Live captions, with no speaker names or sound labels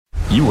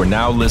You are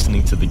now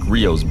listening to the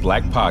Grio's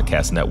Black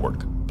Podcast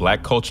Network,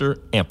 Black Culture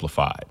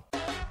Amplified.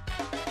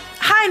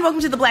 Hi, and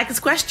welcome to The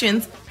Blackest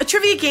Questions, a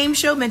trivia game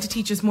show meant to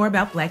teach us more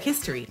about Black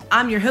history.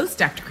 I'm your host,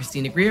 Dr.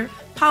 Christina Greer,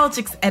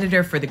 politics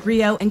editor for The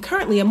Grio, and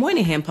currently a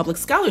Moynihan Public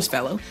Scholars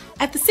Fellow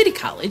at the City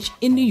College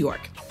in New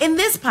York. In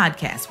this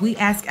podcast, we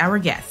ask our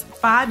guests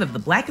 5 of the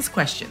Blackest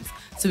questions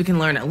so we can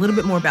learn a little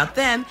bit more about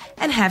them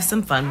and have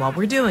some fun while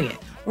we're doing it.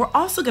 We're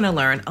also going to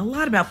learn a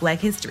lot about Black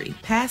history,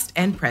 past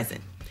and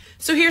present.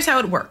 So here's how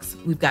it works.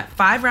 We've got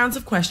 5 rounds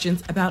of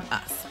questions about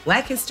us,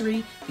 Black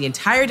history, the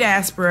entire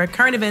diaspora,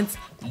 current events,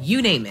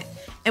 you name it.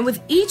 And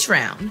with each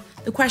round,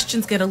 the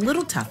questions get a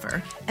little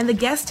tougher, and the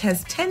guest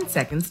has 10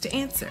 seconds to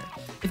answer.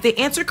 If they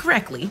answer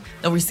correctly,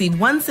 they'll receive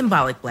 1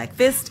 symbolic black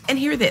fist and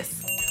hear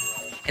this.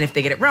 And if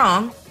they get it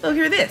wrong, they'll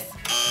hear this.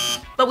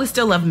 But we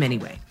still love them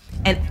anyway.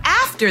 And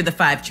after the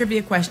 5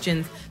 trivia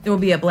questions, there will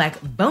be a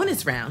Black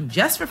bonus round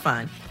just for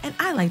fun, and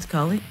I like to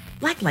call it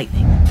Black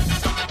Lightning.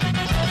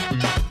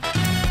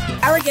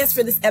 Our guest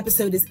for this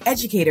episode is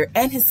educator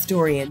and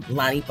historian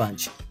Lonnie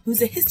Bunch,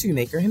 who's a history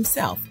maker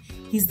himself.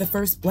 He's the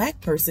first Black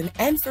person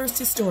and first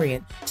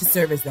historian to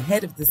serve as the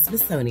head of the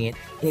Smithsonian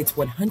in its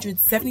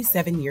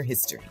 177-year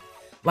history.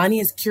 Lonnie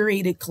has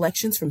curated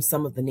collections from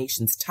some of the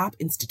nation's top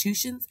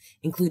institutions,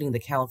 including the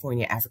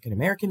California African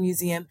American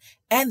Museum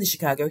and the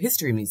Chicago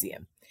History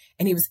Museum.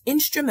 And he was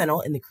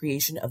instrumental in the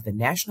creation of the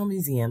National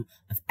Museum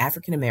of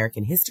African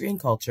American History and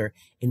Culture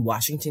in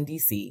Washington,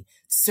 D.C.,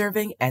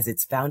 serving as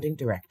its founding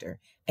director.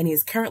 And he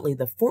is currently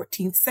the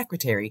 14th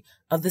secretary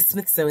of the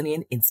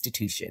Smithsonian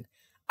Institution.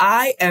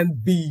 I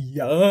am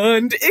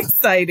beyond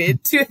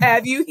excited to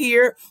have you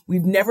here.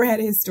 We've never had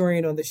a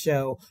historian on the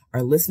show.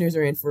 Our listeners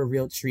are in for a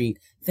real treat.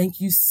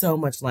 Thank you so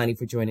much, Lonnie,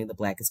 for joining the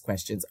Blackest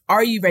Questions.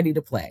 Are you ready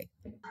to play?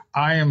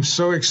 I am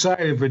so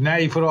excited, but now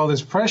you put all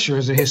this pressure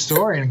as a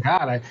historian.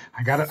 God,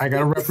 I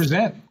gotta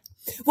represent.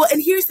 Well,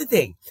 and here's the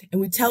thing,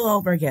 and we tell all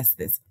of our guests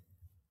this.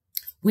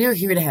 We are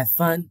here to have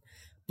fun.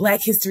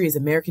 Black history is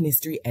American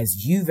history,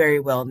 as you very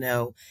well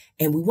know,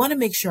 and we want to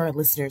make sure our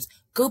listeners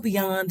go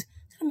beyond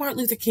Martin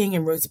Luther King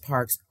and Rosa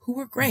Parks, who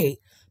were great,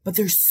 but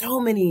there's so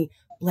many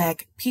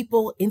Black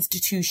people,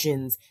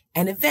 institutions,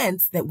 and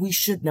events that we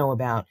should know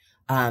about,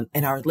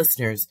 and our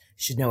listeners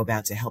should know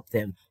about to help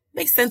them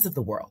make sense of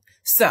the world.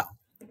 So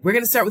we're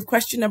going to start with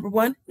question number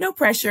 1. No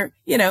pressure.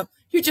 You know,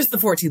 you're just the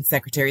 14th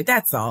secretary.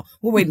 That's all.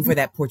 We're waiting for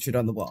that portrait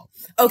on the wall.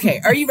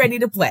 Okay. Are you ready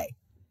to play?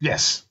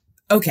 Yes.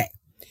 Okay.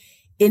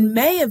 In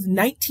May of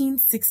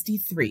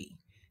 1963,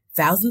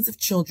 thousands of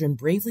children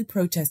bravely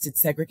protested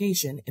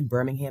segregation in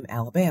Birmingham,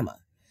 Alabama.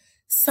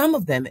 Some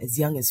of them, as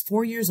young as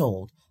 4 years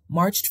old,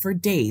 marched for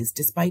days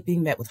despite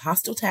being met with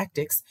hostile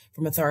tactics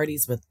from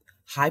authorities with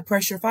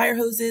high-pressure fire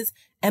hoses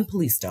and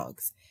police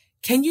dogs.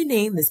 Can you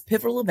name this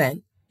pivotal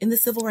event in the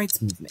civil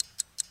rights movement?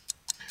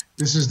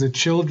 This is the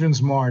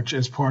Children's March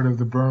as part of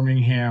the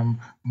Birmingham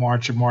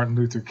March of Martin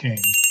Luther King.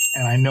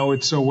 And I know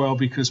it so well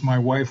because my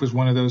wife was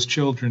one of those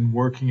children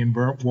walking in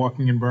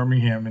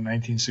Birmingham in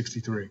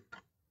 1963.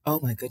 Oh,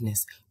 my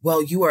goodness.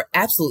 Well, you are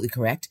absolutely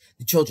correct.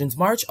 The Children's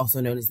March, also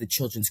known as the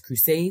Children's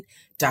Crusade,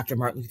 Dr.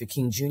 Martin Luther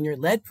King Jr.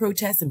 led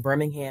protests in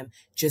Birmingham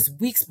just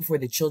weeks before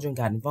the children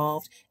got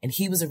involved, and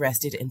he was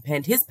arrested and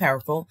penned his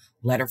powerful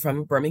letter from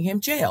a Birmingham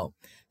jail.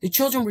 The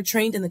children were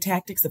trained in the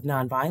tactics of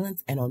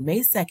nonviolence, and on May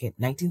 2nd,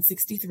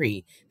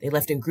 1963, they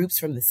left in groups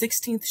from the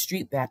 16th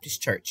Street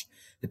Baptist Church.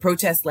 The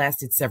protest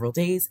lasted several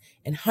days,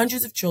 and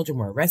hundreds of children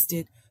were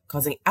arrested,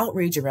 causing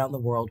outrage around the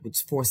world,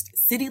 which forced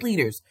city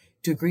leaders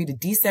to agree to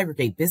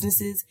desegregate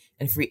businesses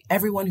and free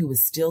everyone who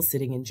was still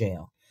sitting in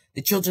jail.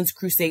 The Children's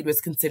Crusade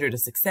was considered a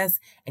success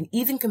and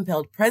even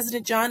compelled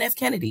President John F.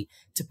 Kennedy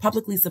to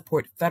publicly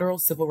support federal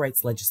civil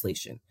rights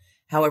legislation.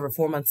 However,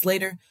 4 months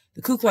later,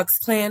 the Ku Klux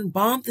Klan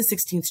bombed the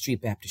 16th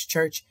Street Baptist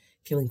Church,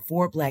 killing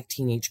 4 Black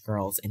teenage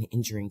girls and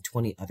injuring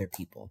 20 other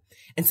people.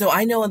 And so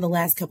I know in the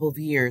last couple of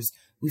years,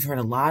 we've heard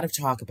a lot of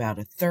talk about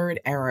a third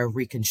era of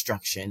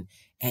Reconstruction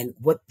and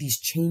what these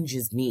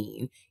changes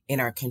mean in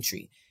our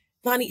country.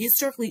 Lonnie,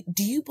 historically,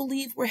 do you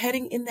believe we're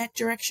heading in that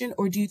direction,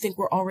 or do you think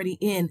we're already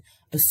in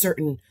a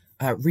certain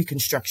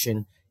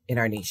reconstruction in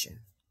our nation?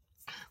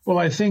 Well,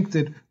 I think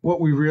that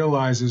what we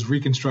realize is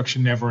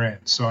Reconstruction never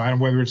ends. So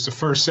whether it's the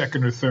first,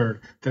 second, or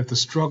third, that the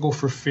struggle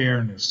for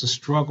fairness, the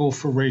struggle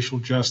for racial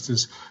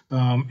justice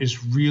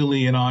is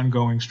really an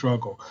ongoing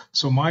struggle.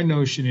 So my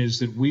notion is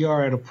that we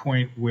are at a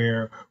point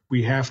where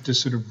we have to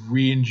sort of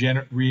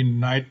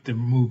reunite the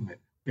movement.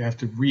 We have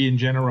to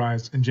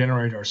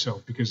generate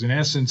ourselves, because in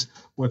essence,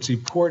 what's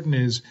important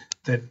is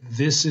that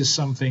this is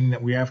something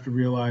that we have to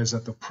realize,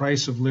 that the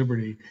price of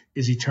liberty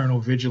is eternal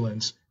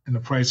vigilance, and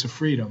the price of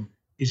freedom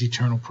is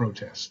eternal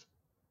protest.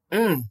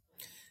 The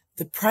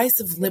price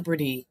of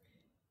liberty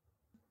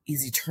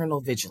is eternal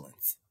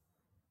vigilance.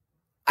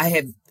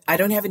 I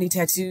don't have any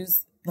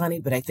tattoos, Lonnie,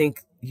 but I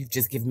think you've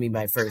just given me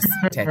my first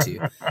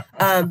tattoo.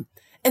 And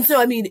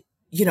so, I mean,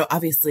 you know,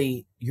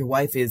 obviously your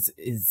wife is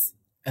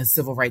a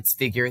civil rights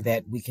figure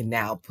that we can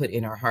now put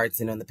in our hearts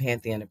and on the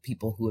pantheon of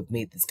people who have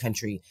made this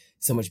country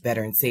so much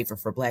better and safer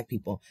for Black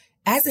people.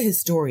 As a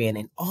historian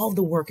and all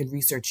the work and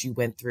research you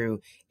went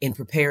through in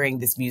preparing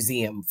this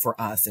museum for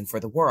us and for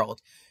the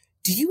world,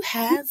 do you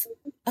have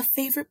a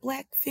favorite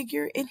Black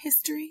figure in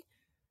history?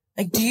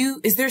 Like,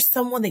 is there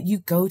someone that you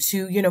go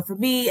to? You know, for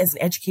me as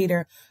an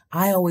educator,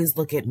 I always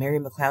look at Mary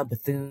McLeod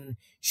Bethune.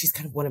 She's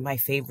kind of one of my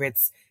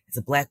favorites. As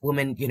a Black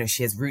woman, you know,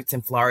 she has roots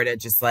in Florida,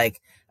 just like,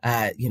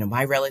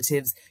 my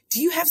relatives. Do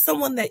you have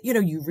someone that,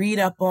 you read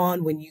up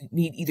on when you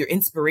need either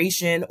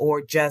inspiration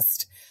or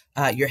just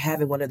you're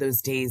having one of those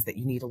days that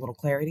you need a little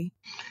clarity?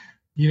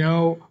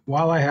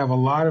 While I have a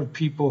lot of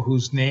people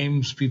whose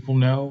names people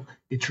know,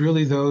 it's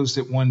really those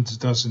that one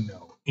doesn't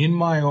know. In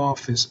my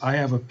office, I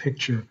have a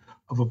picture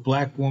of a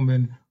Black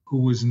woman who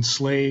was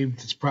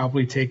enslaved. It's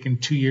probably taken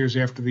 2 years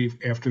after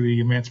the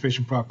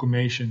Emancipation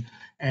Proclamation.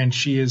 And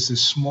she is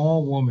this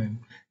small woman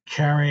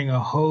carrying a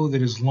hoe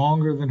that is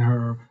longer than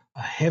her,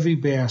 a heavy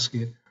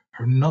basket.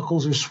 Her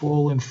knuckles are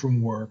swollen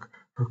from work.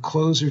 Her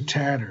clothes are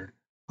tattered,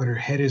 but her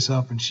head is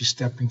up and she's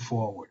stepping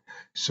forward.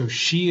 So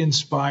she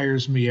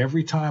inspires me.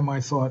 Every time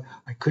I thought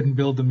I couldn't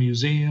build a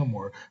museum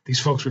or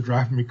these folks were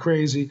driving me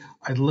crazy,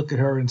 I'd look at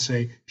her and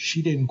say,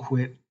 she didn't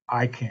quit,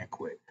 I can't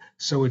quit.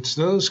 So it's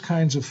those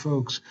kinds of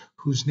folks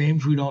whose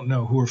names we don't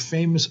know, who are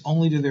famous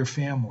only to their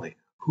family,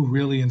 who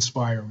really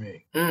inspire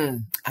me.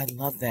 I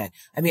love that.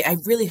 I mean, I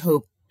really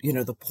hope,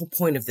 the whole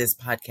point of this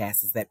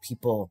podcast is that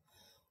people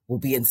will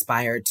be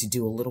inspired to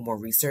do a little more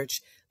research.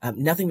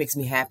 Nothing makes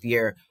me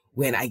happier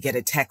when I get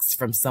a text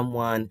from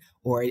someone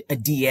or a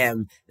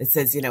DM that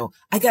says,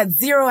 I got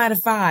 0 out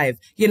of 5,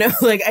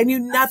 like I knew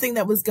nothing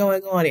that was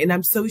going on. And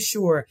I'm so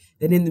sure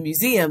that in the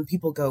museum,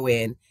 people go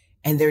in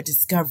and they're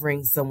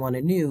discovering someone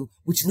anew,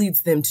 which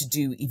leads them to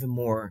do even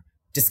more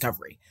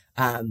discovery.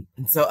 And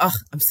so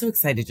I'm so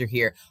excited you're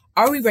here.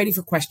 Are we ready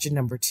for question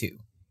number 2?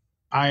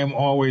 I am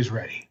always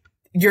ready.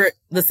 You're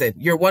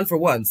 1 for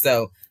 1.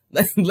 So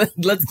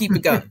let's keep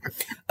it going.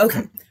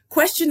 Okay.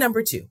 Question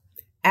number 2.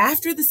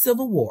 After the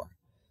Civil War,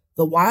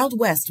 the Wild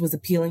West was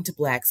appealing to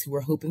Blacks who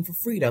were hoping for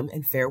freedom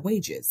and fair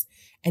wages.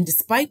 And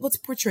despite what's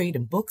portrayed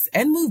in books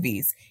and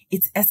movies,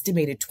 it's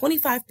estimated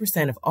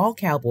 25% of all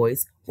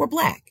cowboys were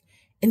Black.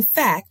 In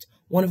fact,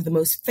 one of the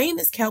most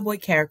famous cowboy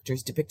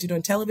characters depicted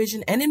on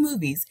television and in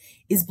movies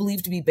is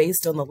believed to be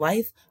based on the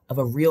life of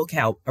a real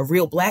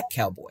Black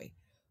cowboy.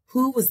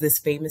 Who was this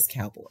famous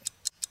cowboy?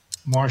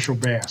 Marshall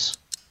Bass.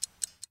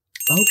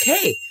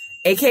 Okay.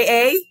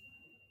 AKA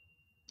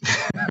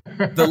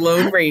the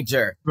Lone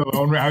Ranger.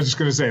 I was just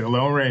going to say the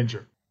Lone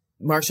Ranger.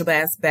 Marshall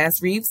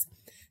Bass Reeves.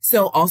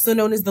 So also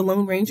known as the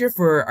Lone Ranger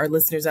for our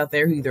listeners out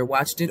there who either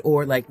watched it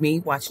or, like me,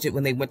 watched it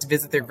when they went to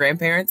visit their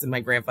grandparents. And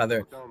my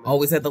grandfather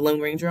always had the Lone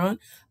Ranger on.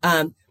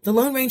 The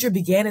Lone Ranger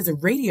began as a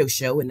radio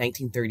show in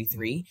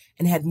 1933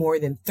 and had more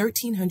than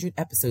 1,300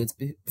 episodes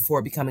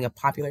before becoming a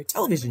popular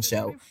television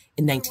show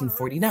in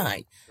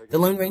 1949. The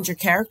Lone Ranger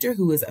character,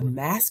 who is a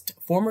masked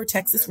former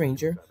Texas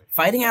Ranger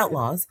fighting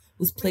outlaws,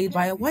 was played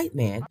by a white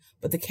man,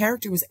 but the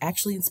character was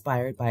actually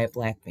inspired by a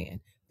Black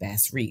man,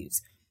 Bass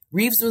Reeves.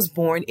 Reeves was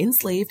born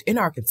enslaved in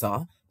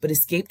Arkansas, but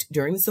escaped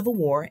during the Civil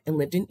War and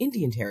lived in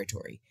Indian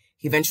Territory.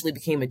 He eventually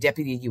became a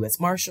deputy U.S.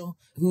 Marshal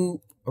who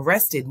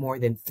arrested more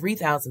than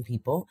 3,000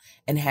 people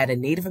and had a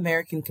Native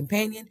American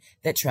companion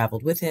that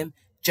traveled with him,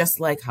 just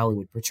like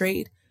Hollywood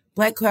portrayed.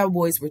 Black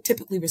cowboys were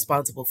typically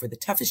responsible for the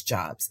toughest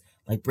jobs,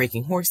 like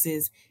breaking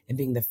horses and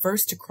being the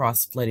first to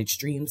cross flooded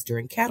streams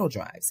during cattle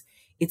drives.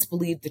 It's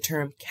believed the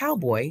term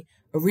cowboy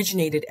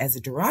originated as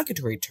a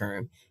derogatory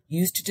term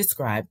used to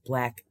describe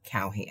Black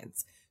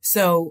cowhands.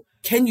 So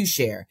can you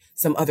share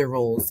some other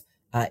roles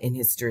in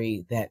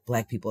history that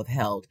Black people have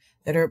held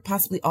that are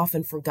possibly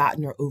often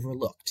forgotten or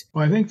overlooked?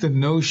 Well, I think the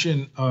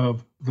notion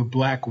of the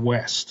Black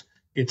West,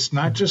 it's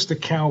not just the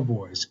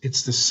cowboys,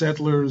 it's the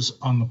settlers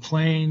on the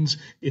plains,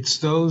 it's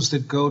those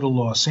that go to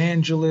Los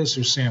Angeles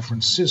or San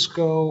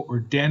Francisco or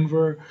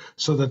Denver,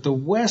 so that the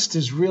West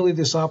is really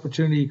this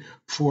opportunity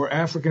for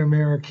African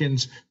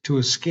Americans to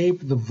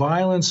escape the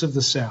violence of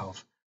the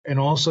South and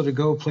also to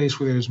go a place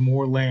where there's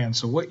more land.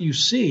 So what you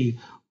see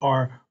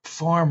are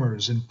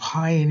farmers and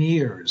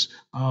pioneers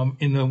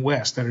in the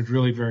West that are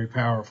really very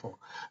powerful.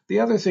 The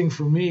other thing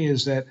for me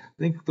is that I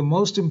think the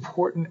most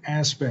important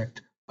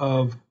aspect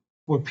of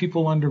what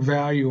people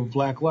undervalue of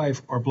Black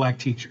life are Black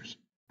teachers.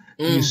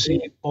 You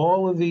see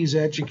all of these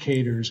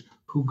educators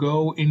who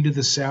go into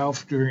the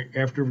South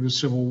after the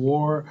Civil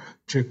War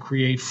to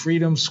create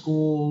freedom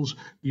schools.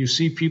 You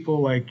see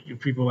people like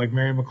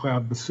Mary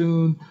McLeod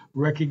Bethune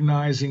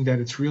recognizing that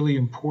it's really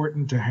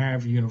important to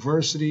have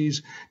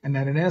universities, and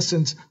that in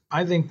essence,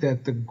 I think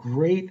that the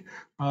great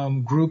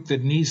group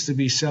that needs to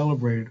be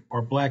celebrated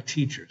are Black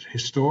teachers,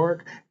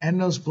 historic,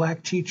 and those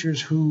Black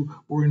teachers who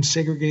were in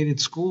segregated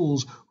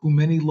schools, who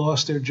many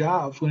lost their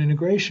jobs when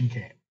integration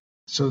came.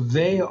 So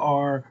they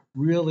are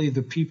really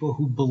the people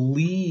who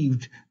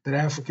believed that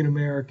African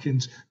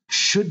Americans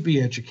should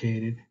be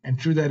educated, and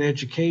through that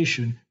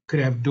education could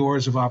have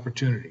doors of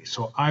opportunity.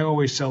 So I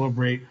always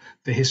celebrate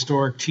the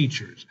historic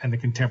teachers and the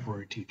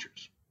contemporary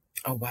teachers.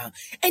 Oh, wow.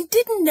 And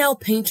didn't Nell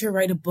Painter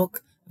write a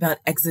book about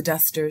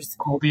exodusters?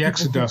 Called The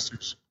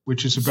Exodusters,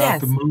 which is about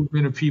Yes. the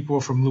movement of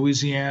people from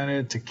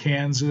Louisiana to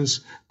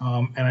Kansas.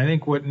 And I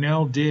think what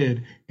Nell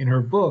did in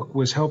her book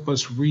was help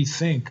us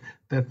rethink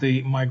that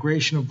the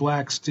migration of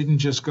blacks didn't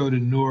just go to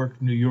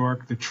Newark, New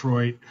York,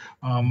 Detroit,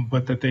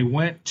 but that they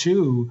went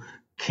to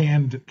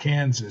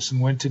Kansas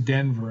and went to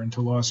Denver and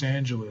to Los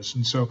Angeles.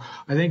 And so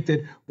I think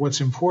that what's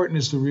important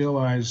is to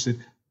realize that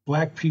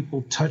Black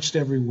people touched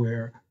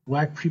everywhere.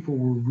 Black people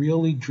were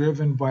really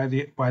driven by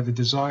the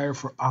desire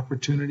for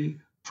opportunity,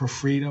 for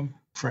freedom,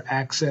 for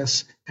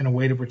access, and a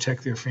way to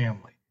protect their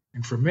family.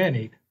 And for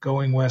many,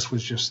 going west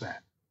was just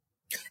that.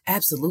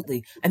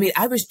 Absolutely. I mean,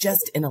 I was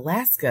just in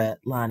Alaska,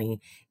 Lonnie,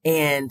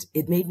 and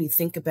it made me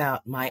think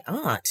about my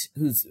aunt,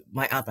 who's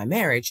my aunt by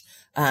marriage,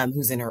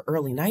 who's in her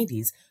early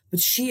 90s,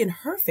 but she and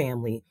her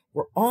family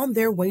were on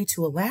their way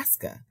to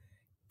Alaska,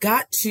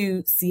 got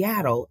to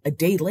Seattle a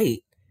day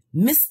late,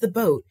 missed the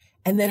boat,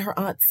 and then her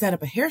aunt set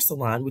up a hair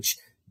salon, which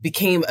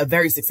became a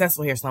very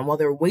successful hair salon while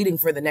they were waiting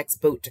for the next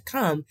boat to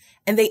come,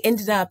 and they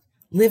ended up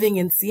living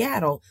in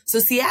Seattle. So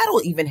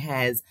Seattle even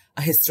has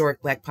a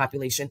historic Black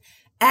population,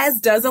 as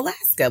does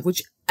Alaska,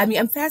 which, I mean,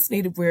 I'm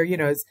fascinated where,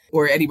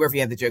 or Eddie Murphy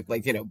had the joke,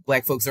 like,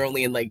 Black folks are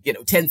only in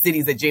 10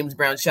 cities that James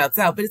Brown shouts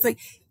out. But it's like,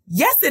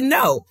 yes and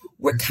no,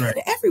 we're kind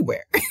of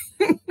everywhere.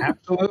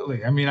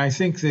 Absolutely. I mean, I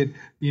think that,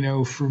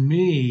 for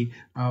me,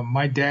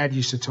 my dad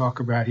used to talk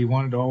about, he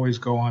wanted to always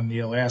go on the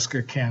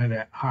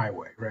Alaska-Canada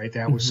highway, right?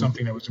 That was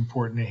something that was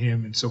important to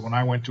him. And so when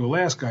I went to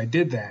Alaska, I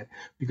did that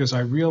because I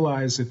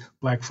realized that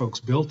Black folks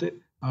built it.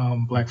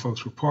 Black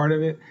folks were part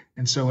of it.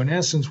 And so in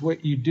essence,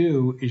 what you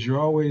do is you're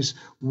always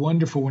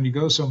wonderful when you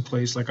go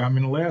someplace, like I'm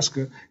in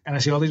Alaska, and I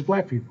see all these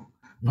Black people.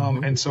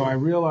 And so I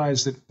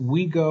realized that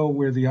we go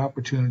where the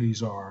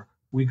opportunities are.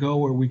 We go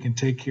where we can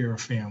take care of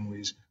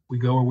families. We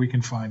go where we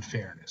can find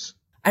fairness.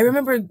 I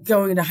remember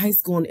going to high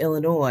school in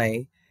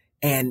Illinois,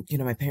 and,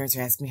 my parents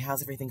are asking me,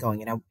 how's everything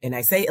going? And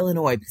I say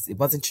Illinois because it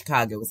wasn't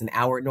Chicago. It was an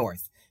hour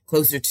north,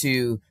 closer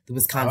to the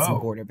Wisconsin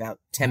border, about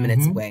 10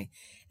 minutes away.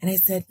 And I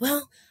said,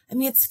 well, I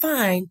mean, it's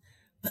fine,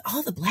 but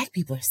all the Black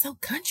people are so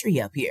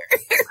country up here.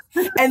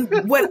 And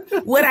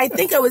what I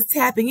think I was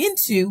tapping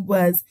into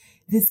was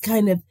this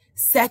kind of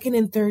second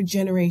and third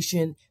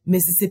generation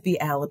Mississippi,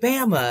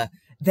 Alabama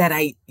that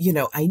I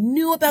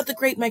knew about the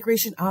Great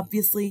Migration,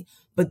 obviously,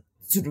 but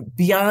sort of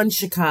beyond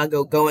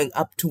Chicago, going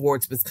up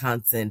towards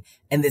Wisconsin,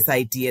 and this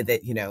idea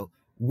that,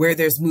 where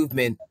there's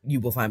movement, you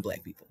will find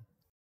Black people.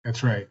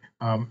 That's right.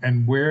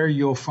 And where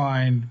you'll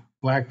find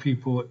Black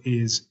people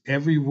is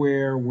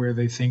everywhere where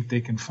they think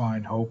they can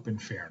find hope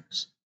and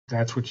fairness.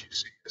 That's what you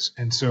see.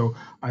 And so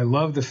I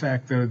love the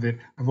fact, though, that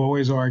I've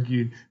always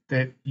argued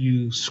that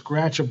you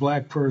scratch a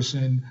Black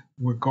person,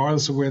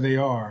 regardless of where they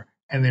are,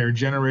 and they're a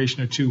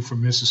generation or two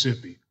from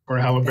Mississippi or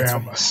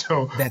Alabama. That's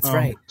right. That's right.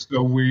 right.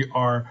 So we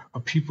are a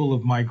people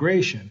of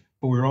migration,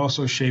 but we're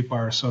also shaped by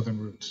our Southern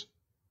roots.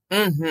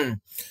 Mm-hmm.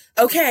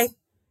 Okay.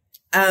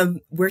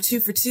 We're 2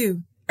 for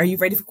 2. Are you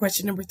ready for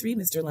question number 3,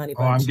 Mr. Lonnie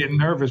Bunch? Oh, I'm getting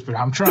nervous, but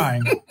I'm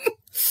trying.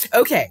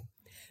 Okay.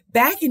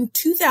 Back in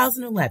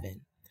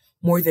 2011,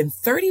 more than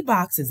 30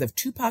 boxes of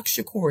Tupac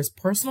Shakur's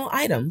personal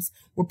items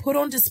were put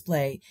on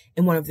display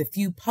in one of the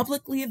few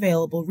publicly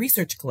available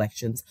research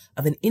collections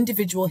of an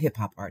individual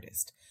hip-hop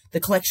artist. The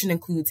collection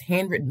includes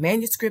handwritten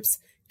manuscripts,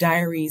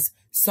 diaries,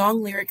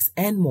 song lyrics,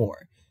 and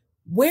more.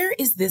 Where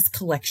is this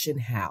collection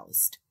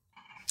housed?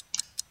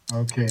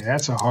 Okay,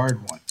 that's a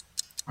hard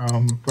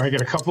one. Do I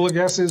get a couple of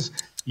guesses?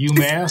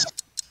 UMass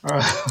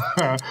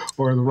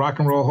or the Rock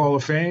and Roll Hall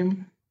of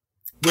Fame?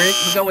 We're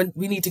going.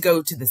 We need to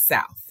go to the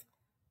South.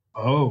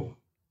 Oh.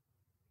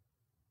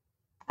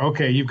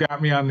 Okay, you've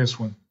got me on this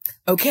one.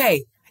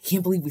 Okay, I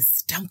can't believe we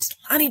stumped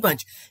Lonnie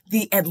Bunch.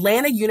 The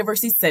Atlanta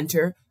University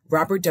Center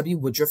Robert W.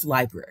 Woodruff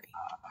Library.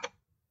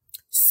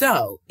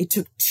 So it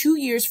took 2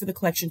 years for the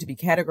collection to be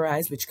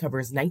categorized, which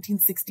covers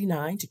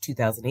 1969 to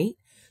 2008.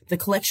 The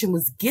collection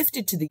was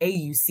gifted to the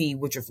AUC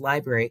Woodruff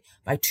Library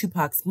by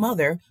Tupac's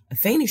mother,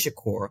 Afeni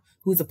Shakur,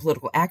 who is a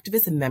political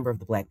activist and member of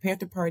the Black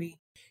Panther Party.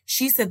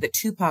 She said that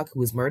Tupac, who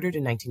was murdered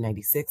in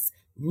 1996,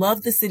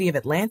 loved the city of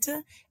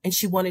Atlanta, and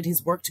she wanted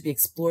his work to be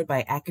explored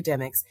by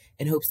academics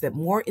in hopes that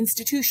more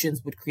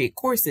institutions would create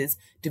courses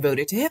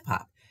devoted to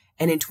hip-hop.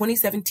 And in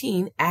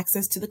 2017,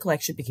 access to the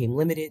collection became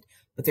limited,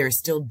 but there are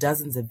still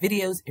dozens of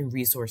videos and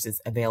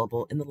resources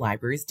available in the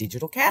library's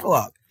digital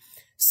catalog.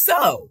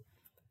 So,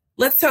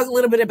 let's talk a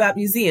little bit about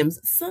museums.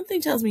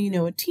 Something tells me you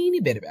know a teeny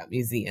bit about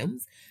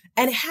museums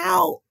and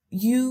how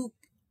you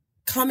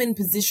come in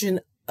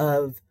position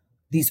of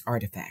these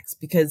artifacts,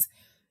 because,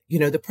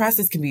 the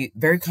process can be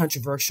very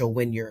controversial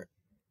when you're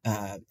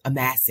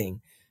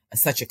amassing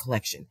such a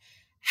collection.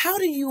 How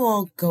do you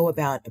all go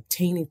about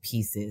obtaining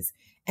pieces,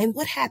 and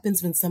what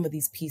happens when some of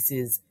these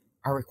pieces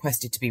are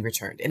requested to be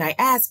returned? And I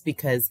ask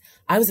because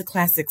I was a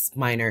classics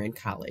minor in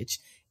college,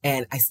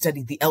 and I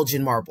studied the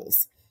Elgin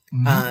marbles.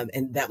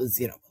 And that was,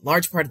 a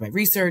large part of my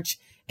research.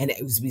 And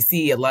as we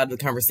see, a lot of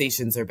the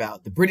conversations are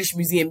about the British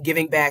Museum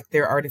giving back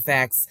their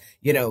artifacts.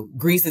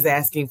 Greece is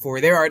asking for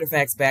their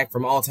artifacts back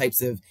from all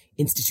types of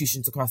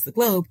institutions across the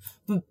globe.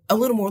 But a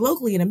little more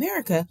locally in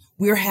America,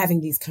 we're having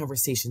these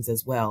conversations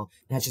as well,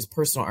 not just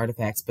personal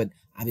artifacts, but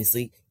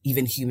obviously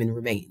even human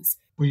remains.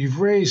 Well, you've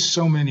raised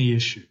so many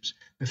issues.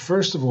 But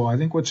first of all, I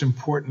think what's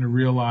important to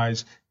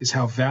realize is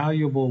how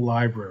valuable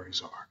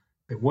libraries are.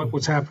 That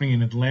what's happening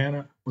in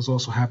Atlanta was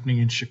also happening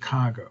in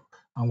Chicago.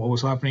 What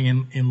was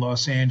happening in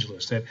Los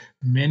Angeles, that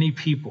many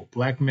people,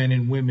 Black men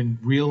and women,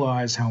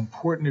 realized how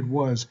important it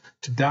was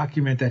to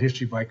document that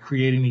history by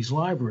creating these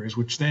libraries,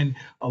 which then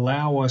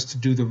allow us to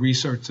do the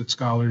research that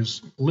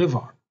scholars live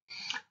on.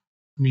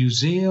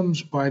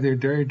 Museums, by their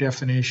very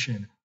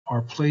definition,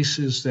 are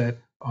places that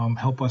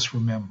help us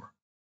remember,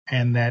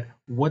 and that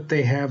what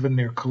they have in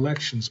their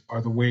collections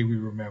are the way we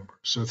remember.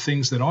 So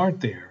things that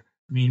aren't there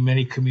mean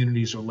many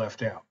communities are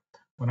left out.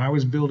 When I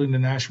was building the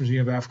National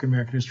Museum of African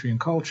American History and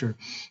Culture,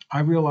 I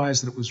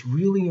realized that it was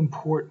really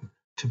important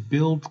to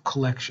build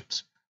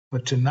collections,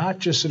 but to not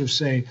just sort of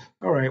say,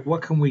 all right,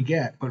 what can we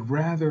get, but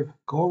rather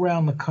go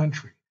around the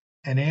country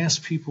and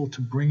ask people to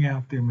bring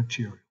out their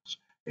materials,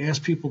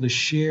 ask people to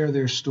share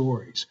their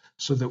stories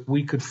so that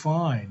we could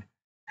find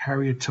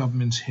Harriet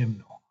Tubman's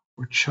hymnal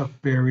or Chuck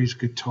Berry's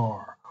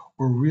guitar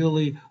or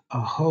really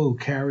a hoe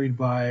carried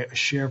by a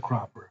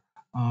sharecropper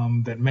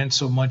that meant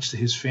so much to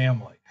his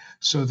family.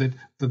 So that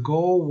the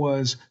goal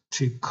was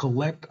to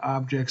collect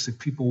objects that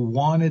people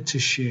wanted to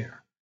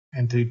share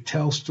and to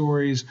tell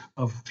stories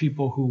of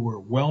people who were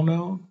well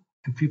known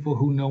and people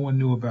who no one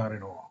knew about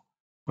at all.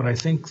 But I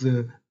think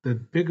the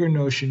bigger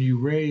notion you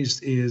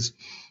raised is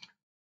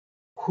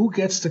who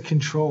gets to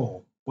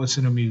control what's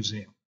in a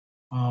museum?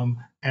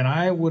 And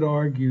I would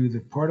argue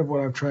that part of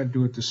what I've tried to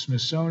do at the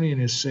Smithsonian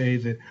is say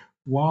that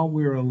while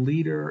we're a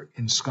leader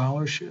in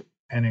scholarship,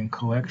 and in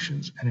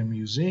collections and in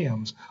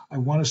museums, I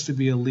want us to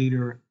be a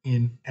leader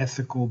in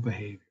ethical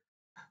behavior.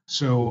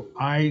 So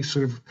I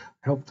sort of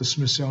helped the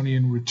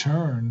Smithsonian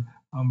return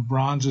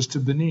bronzes to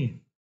Benin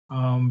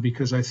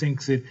because I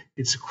think that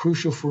it's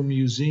crucial for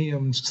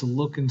museums to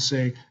look and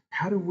say,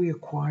 how did we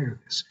acquire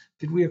this?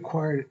 Did we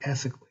acquire it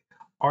ethically?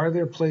 Are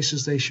there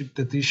places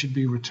that these should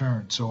be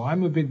returned? So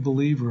I'm a big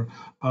believer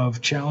of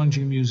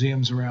challenging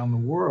museums around the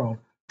world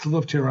to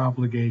live to their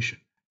obligation.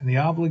 And the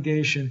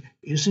obligation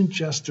isn't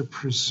just to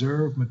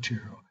preserve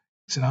material.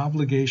 It's an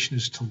obligation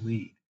is to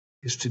lead,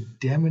 is to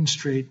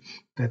demonstrate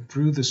that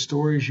through the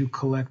stories you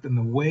collect and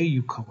the way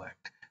you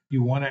collect,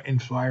 you want to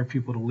inspire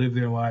people to live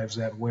their lives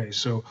that way.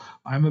 So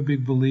I'm a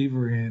big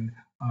believer in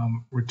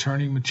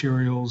returning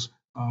materials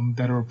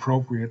that are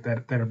appropriate,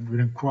 that have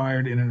been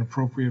acquired in an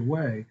appropriate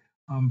way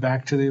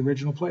back to the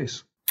original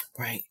place.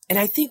 Right. And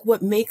I think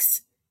what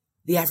makes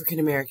the African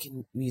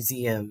American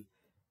Museum,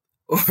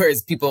 or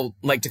as people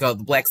like to call it,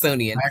 the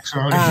Blacksonian,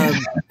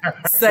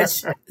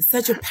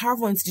 such a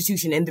powerful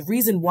institution. And the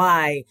reason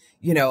why,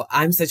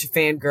 I'm such a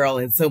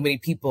fangirl and so many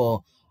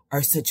people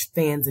are such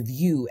fans of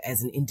you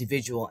as an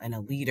individual and a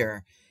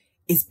leader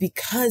is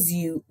because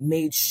you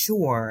made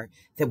sure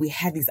that we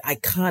had these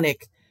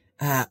iconic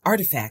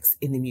artifacts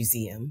in the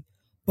museum,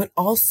 but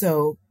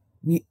also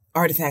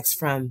artifacts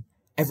from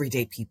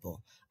everyday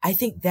people. I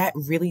think that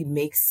really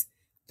makes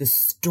the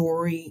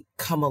story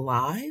come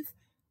alive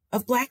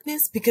of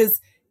Blackness,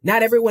 because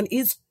not everyone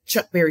is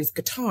Chuck Berry's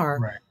guitar,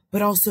 right,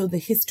 but also the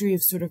history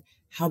of sort of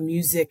how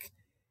music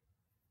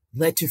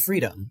led to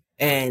freedom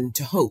and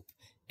to hope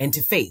and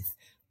to faith,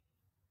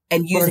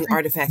 and using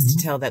artifacts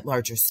to tell that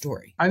larger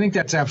story. I think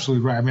that's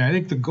absolutely right. I mean, I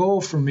think the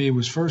goal for me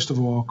was, first of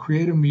all,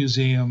 create a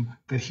museum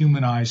that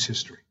humanized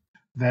history,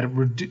 that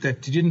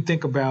you didn't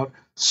think about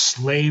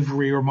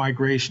slavery or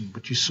migration,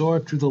 but you saw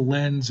it through the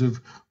lens of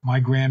my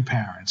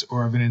grandparents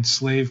or of an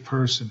enslaved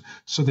person,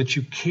 so that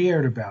you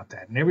cared about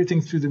that. And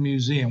everything through the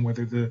museum,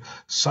 whether the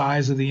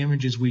size of the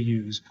images we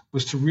use,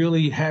 was to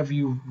really have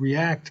you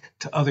react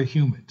to other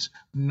humans,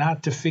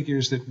 not to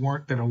figures that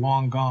are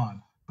long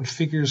gone, but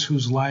figures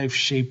whose life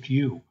shaped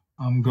you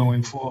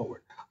going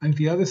forward. I think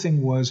the other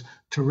thing was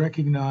to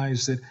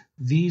recognize that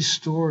these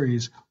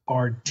stories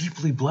are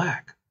deeply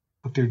Black,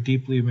 but they're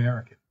deeply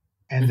American,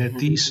 and that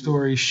these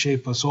stories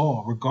shape us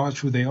all, regardless of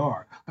who they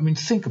are. I mean,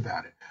 think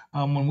about it.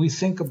 When we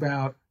think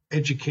about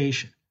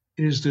education,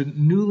 it is the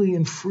newly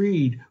and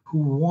freed who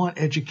want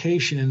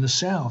education in the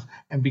South,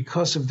 and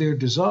because of their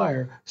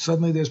desire,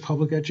 suddenly there's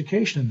public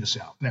education in the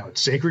South. Now,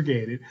 it's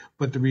segregated,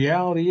 but the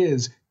reality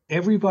is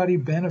everybody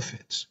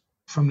benefits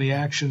from the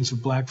actions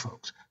of Black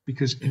folks,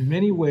 because in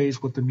many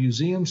ways what the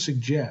museum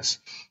suggests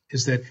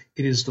is that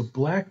it is the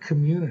Black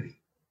community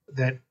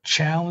that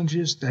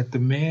challenges, that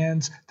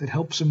demands, that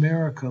helps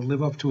America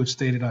live up to its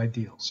stated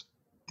ideals.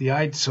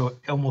 So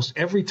almost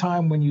every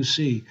time when you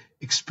see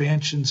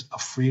expansions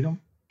of freedom,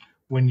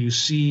 when you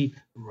see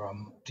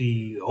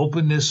the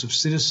openness of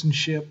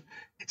citizenship,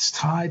 it's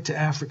tied to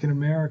African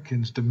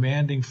Americans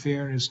demanding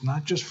fairness,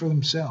 not just for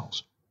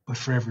themselves, but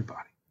for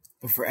everybody.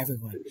 But for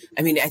everyone.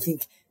 I mean, I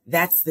think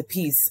that's the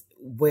piece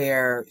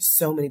where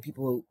so many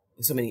people,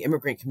 so many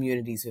immigrant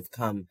communities who have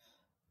come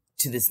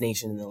to this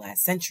nation in the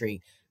last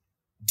century,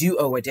 do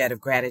owe a debt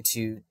of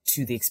gratitude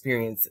to the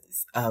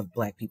experiences of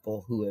Black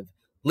people who have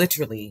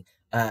literally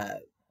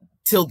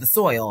tilled the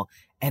soil.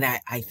 And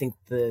I think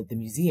the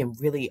museum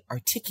really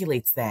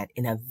articulates that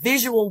in a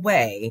visual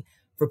way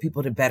for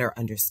people to better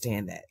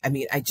understand that. I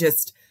mean,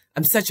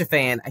 I'm such a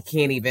fan. I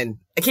can't even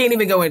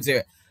go into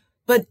it.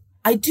 But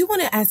I do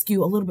want to ask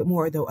you a little bit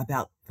more, though,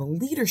 about the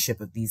leadership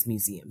of these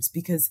museums,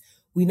 because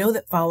we know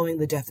that following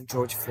the death of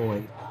George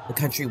Floyd, the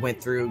country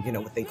went through,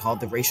 what they called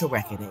the racial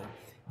reckoning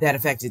that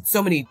affected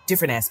so many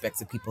different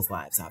aspects of people's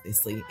lives,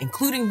 obviously,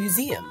 including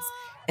museums.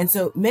 And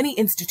so many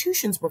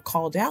institutions were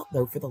called out,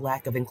 though, for the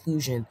lack of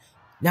inclusion,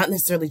 not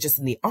necessarily just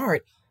in the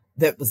art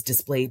that was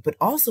displayed, but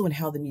also in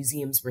how the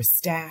museums were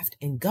staffed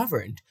and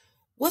governed.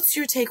 What's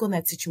your take on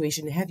that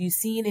situation? Have you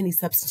seen any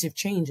substantive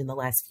change in the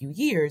last few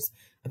years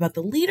about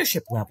the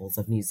leadership levels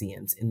of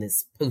museums in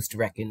this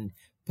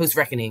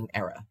post-reckoning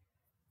era?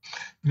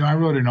 I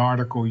wrote an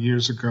article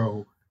years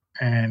ago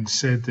and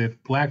said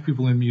that Black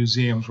people in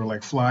museums were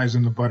like flies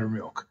in the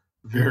buttermilk,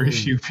 very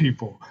few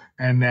people.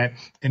 And that,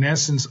 in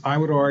essence, I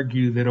would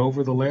argue that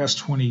over the last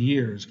 20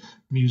 years,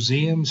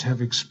 museums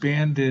have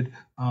expanded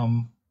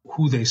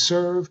who they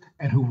serve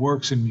and who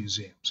works in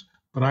museums.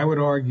 But I would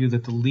argue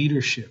that the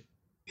leadership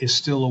is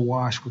still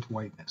awash with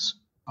whiteness.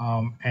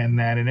 And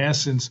that, in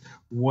essence,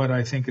 what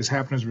I think has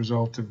happened as a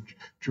result of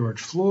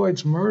George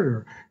Floyd's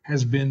murder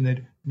has been that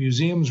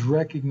museums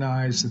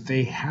recognize that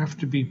they have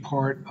to be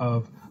part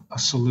of a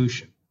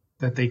solution,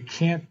 that they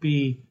can't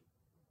be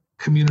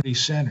community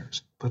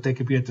centers, but they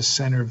could be at the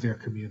center of their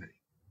community.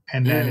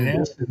 And that, in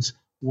essence,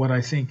 what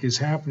I think is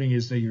happening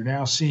is that you're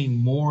now seeing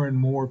more and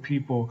more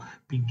people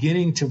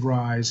beginning to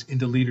rise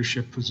into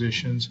leadership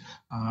positions.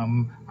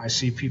 I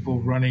see people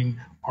running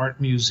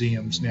art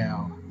museums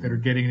now that are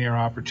getting their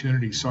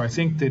opportunities. So I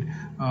think that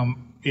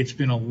it's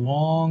been a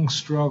long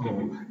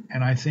struggle,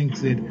 and I think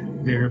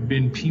that there have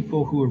been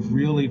people who have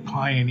really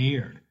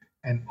pioneered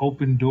and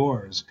opened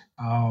doors,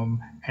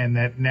 and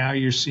that now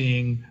you're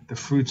seeing the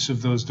fruits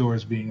of those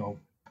doors being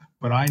opened.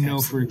 But I know,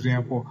 for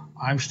example,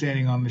 I'm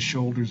standing on the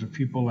shoulders of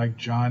people like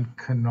John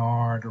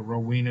Kennard or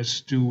Rowena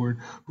Stewart,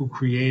 who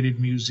created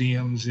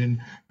museums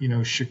in,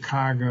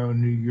 Chicago,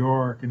 New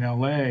York, and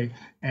LA.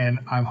 And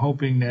I'm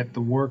hoping that the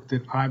work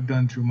that I've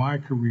done through my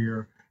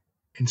career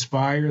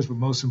inspires, but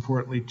most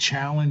importantly,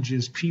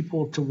 challenges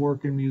people to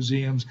work in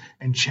museums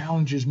and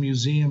challenges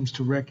museums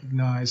to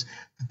recognize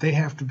that they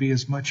have to be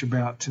as much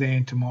about today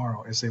and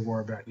tomorrow as they were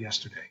about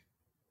yesterday.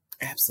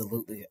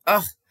 Absolutely.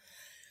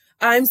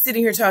 I'm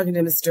sitting here talking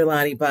to Mr.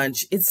 Lonnie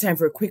Bunch. It's time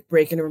for a quick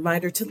break and a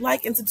reminder to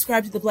like and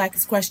subscribe to The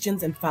Blackest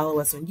Questions and follow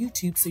us on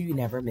YouTube so you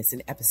never miss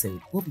an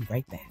episode. We'll be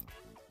right back.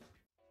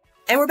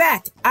 And we're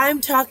back.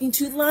 I'm talking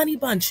to Lonnie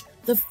Bunch,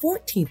 the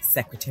 14th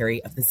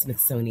Secretary of the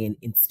Smithsonian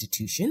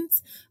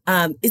Institutions.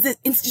 Is it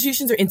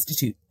institutions or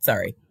institute?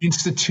 Sorry.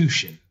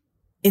 Institution.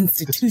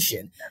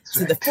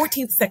 So the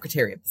 14th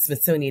Secretary of the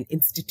Smithsonian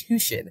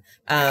Institution.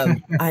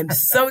 I'm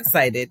so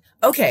excited.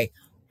 Okay.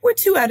 We're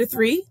 2 out of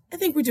 3. I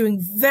think we're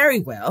doing very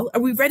well.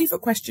 Are we ready for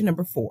question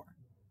number 4?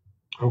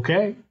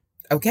 Okay.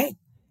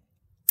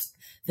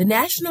 The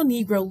National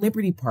Negro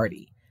Liberty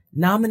Party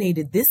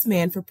nominated this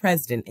man for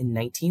president in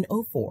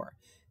 1904,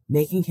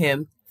 making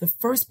him the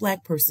first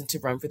Black person to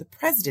run for the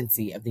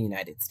presidency of the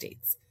United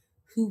States.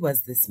 Who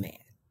was this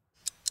man?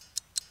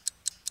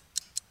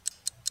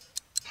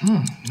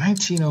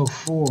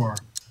 1904.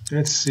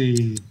 Let's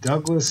see.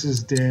 Douglas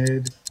is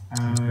dead.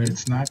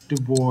 It's not Du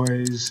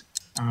Bois.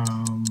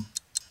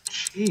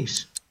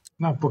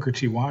 Not Booker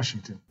T.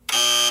 Washington.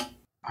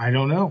 I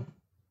don't know.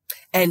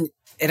 And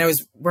I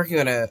was working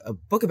on a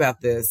book about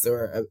this,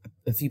 or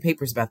a few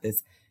papers about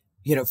this.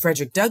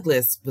 Frederick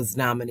Douglass was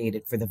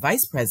nominated for the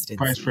vice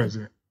presidency. Vice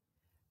president.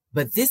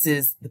 But this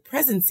is the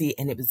presidency,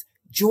 and it was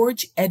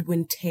George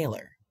Edwin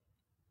Taylor.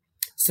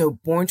 So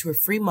born to a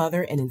free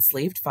mother and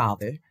enslaved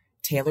father,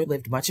 Taylor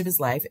lived much of his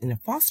life in a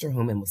foster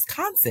home in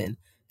Wisconsin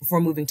before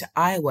moving to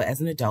Iowa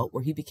as an adult,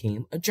 where he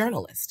became a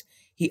journalist.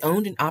 He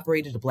owned and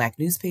operated a Black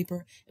newspaper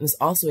and was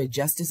also a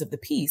justice of the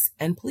peace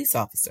and police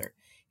officer.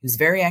 He was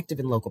very active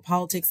in local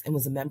politics and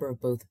was a member of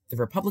both the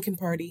Republican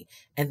Party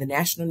and the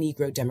National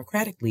Negro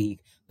Democratic League,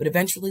 but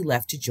eventually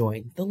left to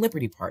join the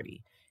Liberty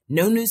Party.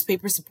 No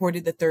newspaper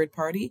supported the third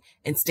party,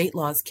 and state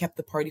laws kept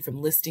the party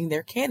from listing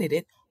their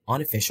candidate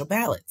on official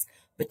ballots.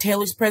 But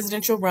Taylor's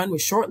presidential run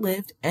was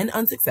short-lived and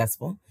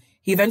unsuccessful.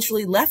 He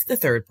eventually left the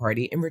third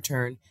party and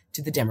returned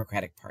to the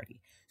Democratic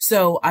Party.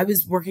 So I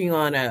was working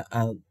on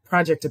a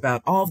project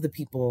about all of the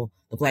people,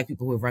 the Black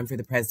people who have run for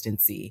the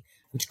presidency,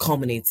 which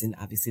culminates in,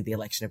 obviously, the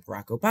election of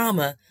Barack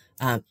Obama.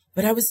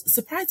 But I was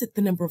surprised at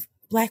the number of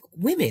Black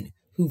women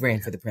who ran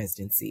for the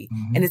presidency.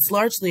 Mm-hmm. And it's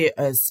largely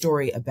a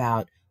story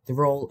about the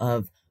role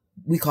of,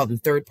 we call them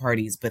third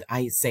parties, but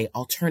I say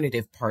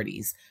alternative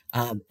parties,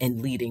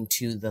 and leading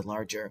to the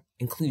larger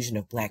inclusion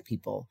of Black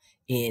people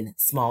in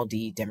small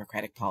d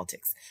Democratic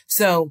politics.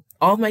 So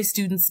all of my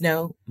students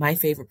know my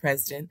favorite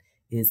president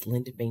is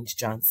Lyndon Baines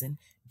Johnson.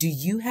 Do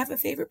you have a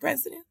favorite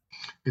president?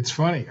 It's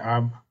funny.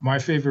 My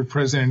favorite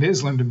president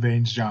is Lyndon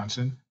Baines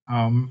Johnson.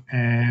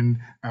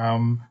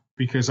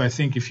 because I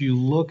think if you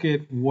look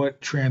at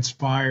what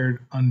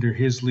transpired under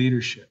his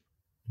leadership,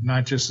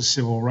 not just the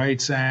Civil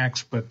Rights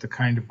Acts, but the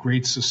kind of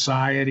Great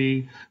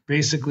Society,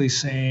 basically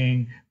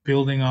saying,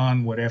 building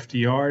on what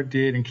FDR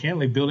did and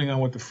candidly building on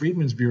what the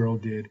Freedmen's Bureau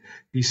did,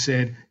 he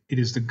said it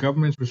is the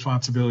government's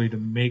responsibility to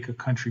make a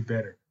country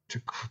better,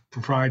 to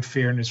provide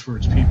fairness for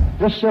its people.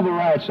 This Civil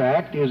Rights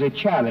Act is a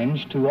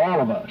challenge to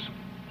all of us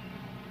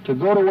to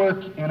go to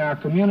work in our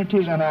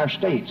communities and our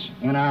states,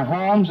 in our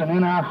homes and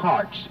in our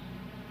hearts,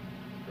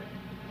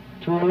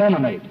 to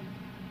eliminate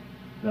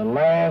the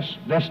last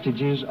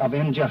vestiges of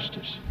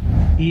injustice.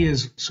 He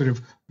is sort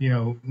of,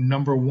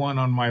 number one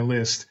on my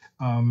list,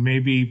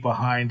 maybe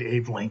behind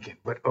Abe Lincoln,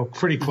 but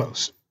pretty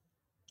close.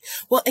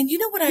 Well, and you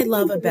know what I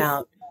love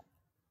about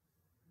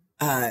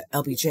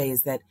LBJ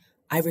is that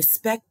I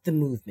respect the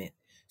movement.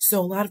 So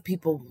a lot of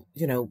people,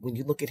 when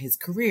you look at his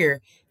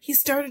career, he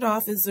started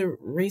off as a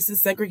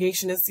racist,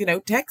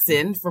 segregationist,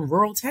 Texan from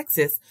rural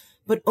Texas.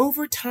 But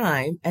over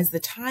time, as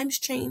the times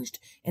changed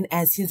and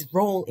as his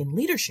role in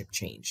leadership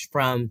changed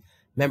from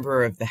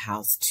member of the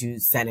House to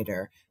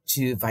senator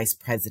to vice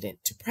president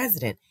to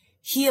president,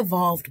 he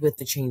evolved with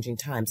the changing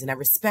times. And I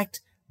respect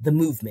the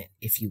movement,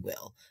 if you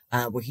will,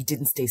 where he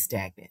didn't stay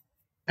stagnant.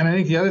 And I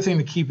think the other thing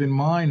to keep in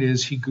mind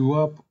is he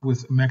grew up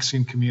with a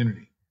Mexican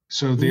community.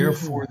 So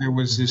therefore, there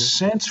was this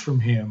sense from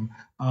him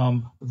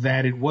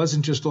that it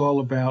wasn't just all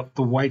about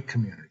the white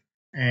community.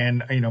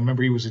 And,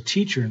 remember, he was a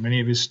teacher and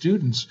many of his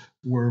students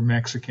were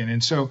Mexican.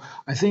 And so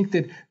I think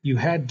that you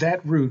had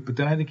that root, but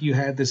then I think you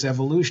had this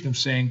evolution of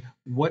saying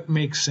what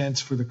makes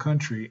sense for the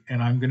country,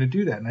 and I'm going to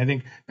do that. And I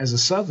think as a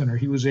Southerner,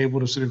 he was able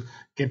to sort of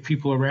get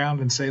people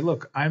around and say,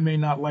 look, I may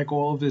not like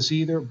all of this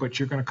either, but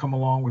you're going to come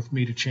along with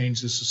me to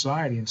change this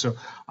society. And so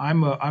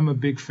I'm a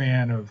big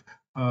fan of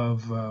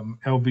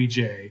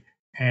LBJ.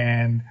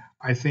 And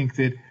I think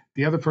that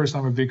the other person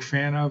I'm a big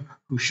fan of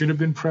who should have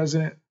been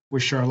president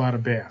was Charlotta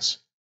Bass,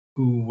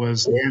 who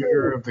was the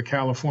editor of the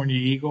California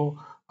Eagle,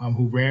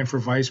 who ran for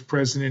vice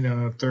president in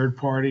a third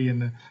party in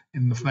the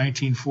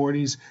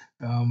 1940s.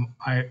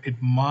 I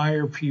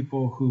admire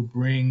people who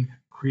bring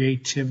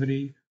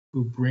creativity,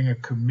 who bring a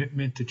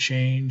commitment to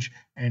change.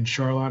 And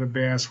Charlotta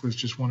Bass was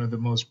just one of the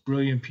most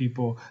brilliant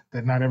people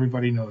that not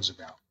everybody knows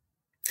about.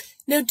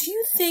 Now, do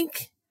you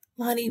think,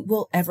 Lonnie,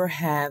 we'll ever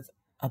have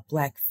a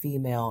Black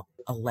female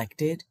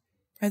elected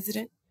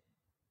president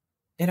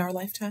in our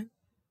lifetime?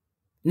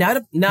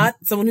 Not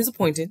someone who's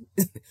appointed,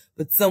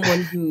 but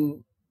someone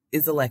who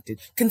is elected.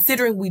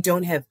 Considering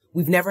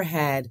we've never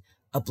had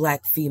a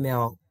Black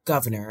female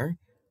governor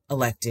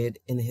elected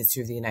in the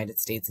history of the United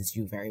States, as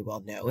you very well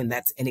know, and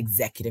that's an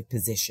executive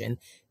position.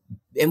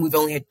 And we've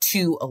only had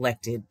 2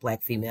 elected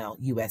Black female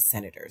U.S.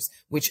 senators,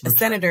 which a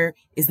senator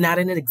is not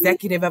an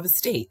executive of a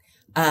state.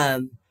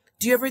 Do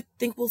you ever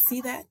think we'll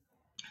see that?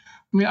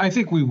 I mean, I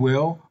think we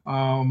will.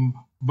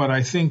 But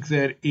I think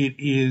that it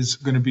is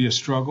going to be a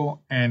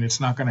struggle, and it's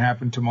not going to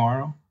happen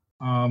tomorrow.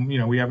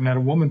 We haven't had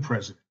a woman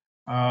president.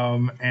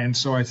 And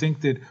so I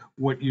think that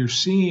what you're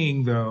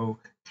seeing, though,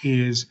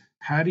 is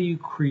how do you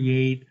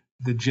create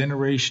the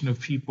generation of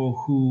people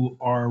who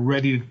are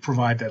ready to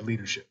provide that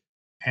leadership?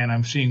 And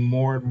I'm seeing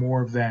more and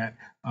more of that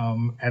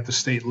at the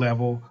state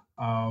level.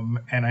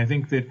 And I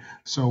think that,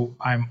 so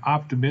I'm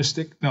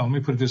optimistic. No, let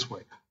me put it this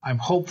way. I'm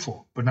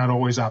hopeful, but not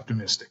always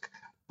optimistic.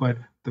 But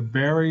the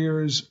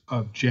barriers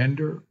of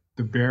gender,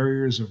 the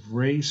barriers of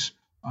race,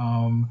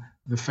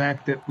 the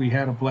fact that we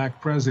had a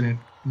Black president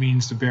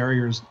means the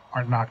barriers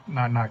are not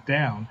knocked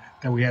down,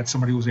 that we had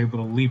somebody who was able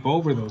to leap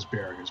over those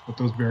barriers, but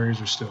those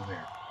barriers are still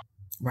there.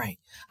 Right.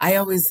 I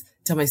always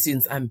tell my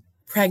students I'm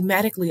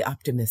pragmatically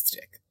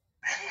optimistic.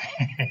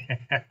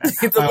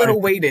 It's a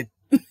little weighted.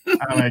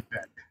 I like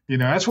that.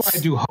 That's why I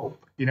do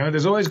hope.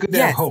 There's always good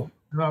to have hope.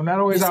 I'm not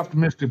always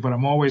optimistic, but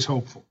I'm always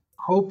hopeful.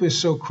 Hope is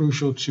so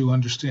crucial to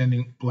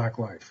understanding Black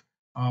life.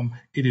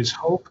 It is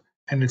hope,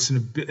 and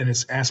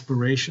its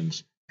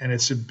aspirations, and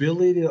its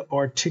ability to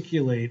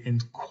articulate in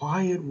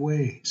quiet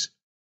ways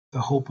the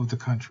hope of the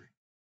country.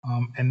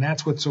 And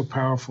that's what's so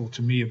powerful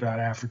to me about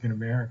African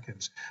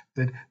Americans,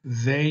 that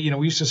they,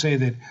 we used to say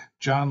that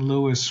John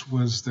Lewis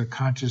was the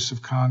conscience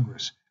of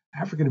Congress.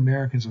 African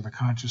Americans are the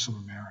conscience of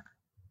America.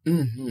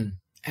 Mm-hmm.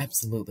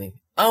 Absolutely.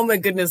 Oh my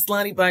goodness,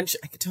 Lonnie Bunch,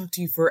 I could talk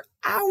to you for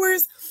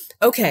hours.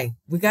 Okay,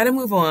 we got to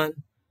move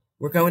on.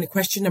 We're going to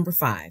question number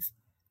 5.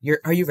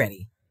 Are you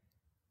ready?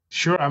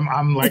 Sure.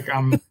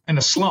 I'm in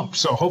a slump,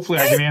 so hopefully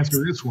I can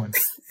answer this one.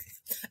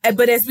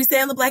 But as we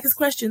say on the Blackest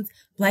Questions,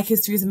 Black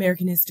history is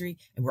American history,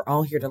 and we're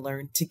all here to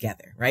learn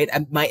together, right?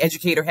 My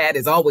educator hat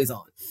is always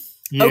on.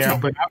 Yeah,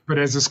 okay. but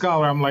as a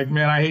scholar, I'm like,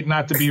 man, I hate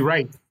not to be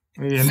right.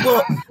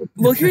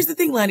 Well, here's the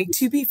thing, Lonnie,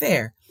 to be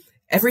fair.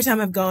 Every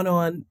time I've gone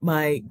on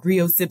my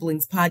Griot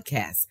siblings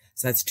podcast,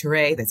 so that's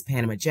Teray, that's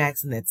Panama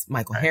Jackson, that's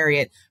Michael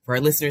Harriet, for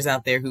our listeners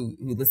out there who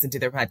listen to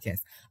their podcast,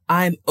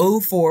 I'm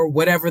 0 for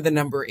whatever the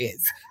number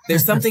is.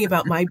 There's something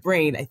about my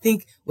brain, I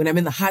think when I'm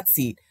in the hot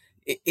seat,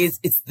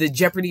 it's the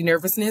Jeopardy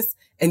nervousness.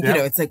 And,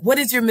 it's like, what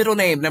is your middle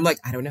name? And I'm like,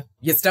 I don't know.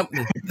 You stumped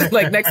me.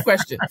 Like, next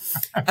question.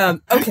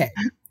 Okay.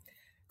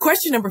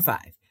 Question number 5.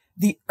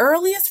 The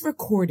earliest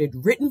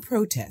recorded written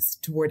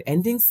protest toward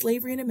ending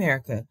slavery in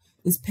America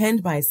was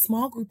penned by a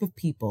small group of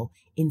people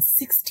in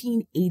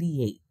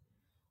 1688.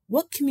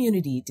 What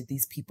community did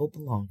these people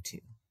belong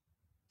to?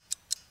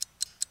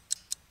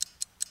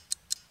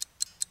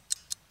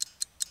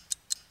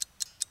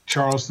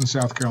 Charleston,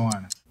 South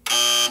Carolina.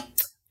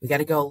 We got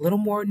to go a little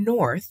more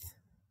north.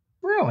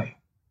 Really?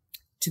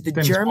 To the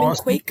German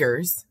Boston?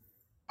 Quakers.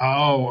 Okay.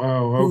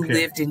 Who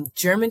lived in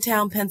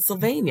Germantown,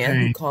 Pennsylvania,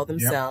 who called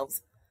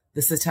themselves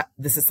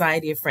the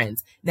Society of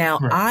Friends. Now,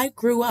 right. I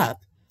grew up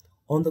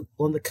on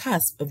the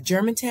cusp of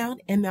Germantown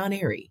and Mount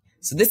Airy.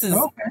 So this is,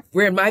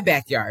 we're in my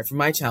backyard from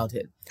my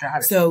childhood. Got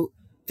it. So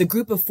the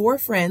group of 4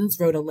 friends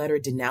wrote a letter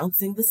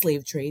denouncing the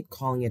slave trade,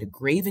 calling it a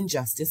grave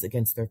injustice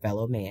against their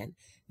fellow man.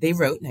 They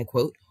wrote, and I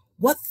quote,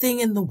 "What thing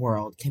in the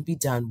world can be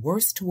done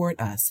worse toward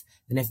us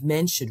than if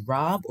men should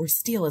rob or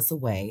steal us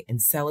away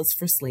and sell us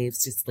for slaves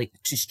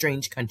to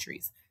strange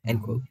countries?"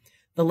 End quote.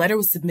 The letter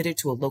was submitted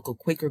to a local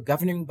Quaker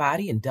governing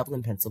body in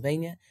Dublin,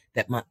 Pennsylvania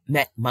that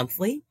met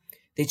monthly.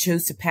 They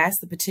chose to pass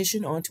the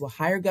petition on to a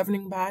higher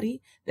governing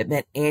body that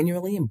met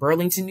annually in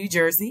Burlington, New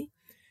Jersey.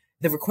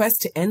 The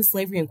request to end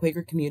slavery in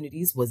Quaker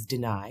communities was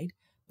denied,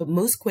 but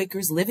most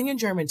Quakers living in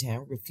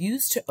Germantown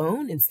refused to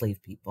own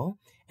enslaved people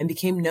and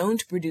became known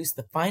to produce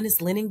the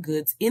finest linen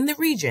goods in the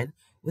region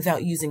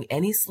without using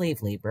any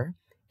slave labor.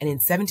 And in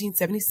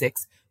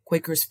 1776,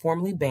 Quakers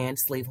formally banned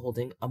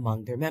slaveholding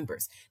among their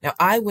members. Now,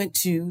 I went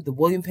to the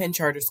William Penn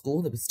Charter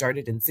School that was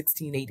started in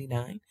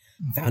 1689,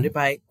 founded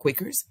by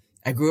Quakers.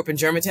 I grew up in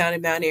Germantown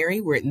and Mount Airy,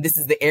 this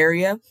is the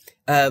area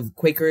of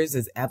Quakers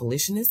as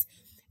abolitionists.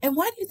 And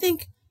why do you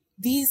think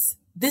this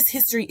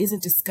history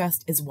isn't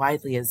discussed as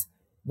widely as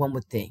one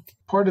would think?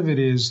 Part of it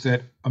is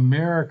that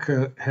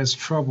America has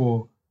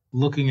trouble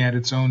looking at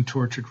its own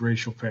tortured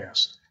racial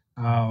past.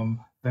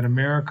 That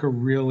America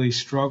really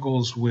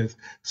struggles with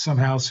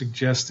somehow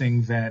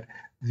suggesting that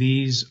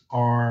these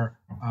are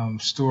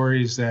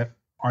stories that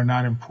are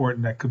not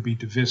important, that could be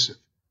divisive.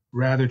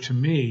 Rather, to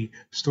me,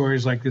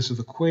 stories like this of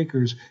the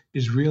Quakers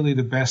is really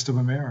the best of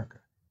America.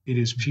 It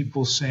is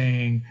people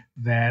saying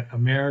that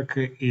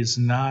America is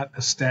not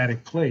a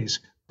static place,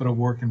 but a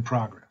work in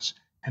progress,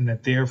 and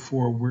that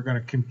therefore we're going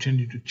to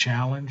continue to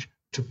challenge,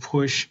 to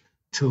push,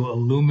 to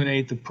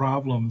illuminate the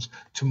problems,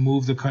 to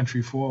move the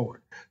country forward.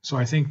 So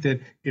I think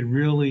that it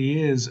really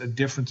is a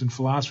difference in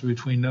philosophy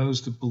between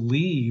those that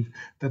believe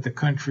that the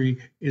country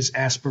is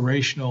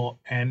aspirational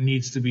and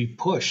needs to be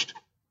pushed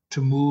to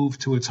move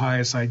to its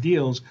highest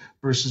ideals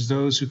versus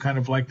those who kind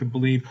of like to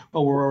believe,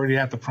 oh, we're already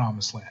at the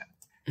promised land.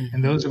 Mm-hmm.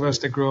 And those of us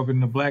that grow up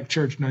in the Black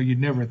church know you're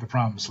never at the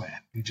promised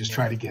land. You just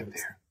try to get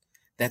there.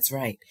 That's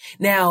right.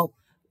 Now,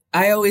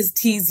 I always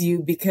tease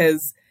you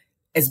because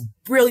as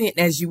brilliant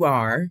as you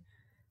are,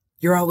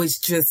 you're always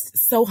just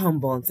so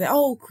humble and say,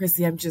 "Oh,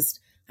 Chrissy, I'm just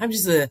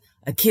a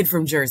kid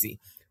from Jersey,"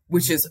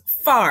 which is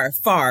far,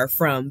 far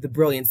from the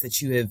brilliance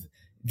that you have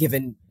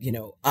given,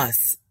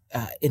 us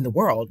in the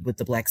world with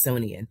the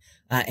Blacksonian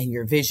and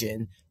your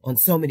vision on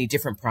so many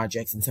different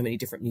projects and so many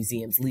different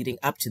museums leading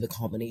up to the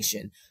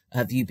culmination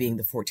of you being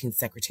the 14th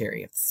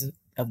secretary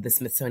of the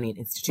Smithsonian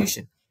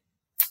Institution.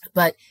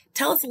 But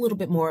tell us a little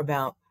bit more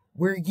about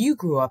where you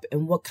grew up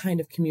and what kind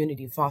of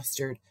community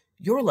fostered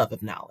your love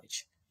of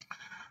knowledge.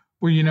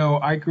 Well,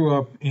 I grew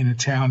up in a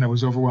town that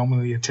was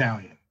overwhelmingly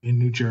Italian in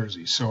New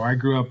Jersey. So I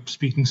grew up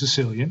speaking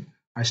Sicilian.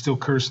 I still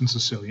curse in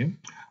Sicilian.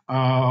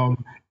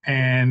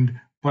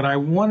 But I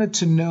wanted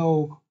to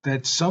know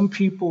that some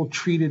people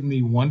treated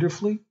me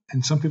wonderfully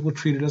and some people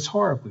treated us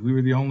horribly. We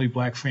were the only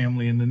Black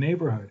family in the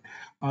neighborhood.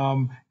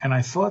 And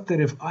I thought that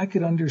if I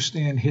could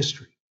understand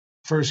history,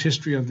 first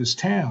history of this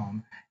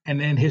town, and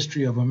then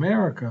history of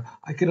America,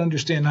 I could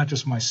understand not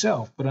just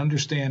myself, but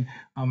understand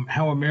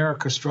how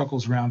America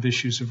struggles around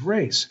issues of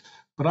race.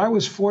 But I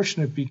was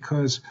fortunate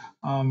because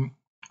I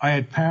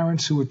had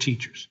parents who were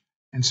teachers.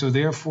 And so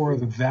therefore,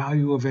 the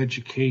value of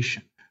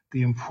education,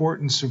 the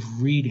importance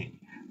of reading.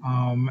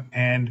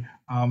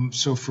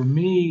 So for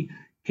me,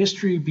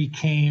 history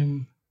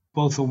became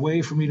both a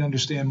way for me to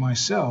understand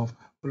myself,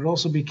 but it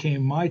also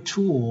became my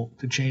tool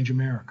to change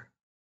America,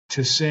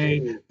 to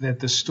say that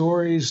the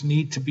stories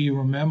need to be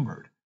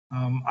remembered.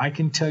 I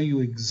can tell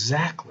you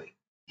exactly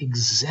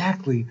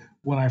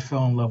when I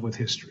fell in love with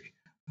history.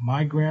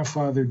 My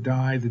grandfather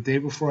died the day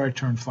before I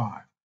turned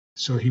 5.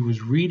 So he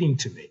was reading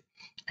to me,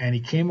 and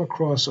he came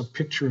across a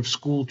picture of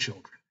school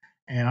children.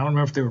 And I don't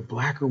remember if they were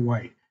black or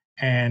white.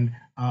 And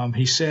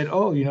he said,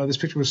 "Oh, this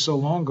picture was so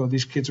long ago,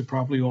 these kids are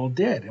probably all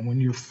dead." And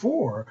when you're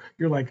 4,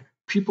 you're like,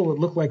 people that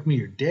look like me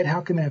are dead?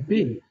 How can that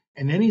be?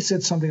 And then he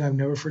said something I've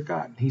never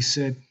forgotten. He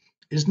said,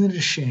 "Isn't it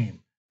a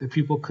shame that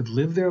people could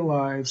live their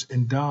lives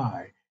and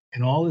die,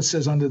 and all it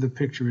says under the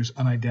picture is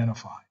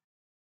unidentified?"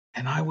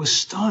 And I was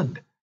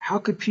stunned. How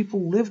could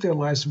people live their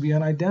lives and be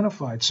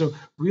unidentified? So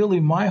really,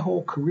 my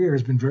whole career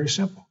has been very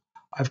simple.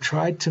 I've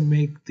tried to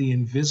make the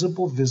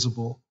invisible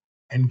visible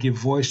and give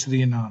voice to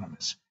the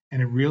anonymous.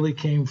 And it really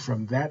came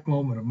from that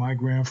moment of my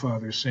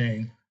grandfather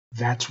saying,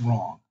 that's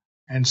wrong.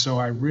 And so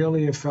I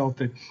really have felt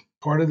that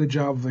part of the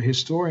job of a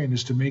historian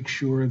is to make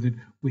sure that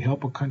we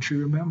help a country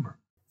remember.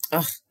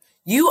 Ugh,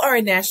 you are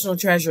a national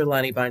treasure,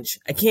 Lonnie Bunch.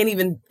 I can't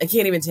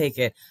even take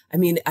it. I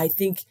mean, I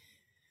think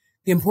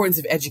the importance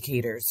of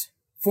educators,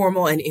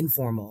 formal and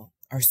informal,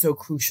 are so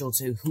crucial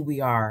to who we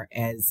are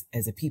as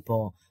a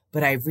people.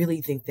 But I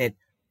really think that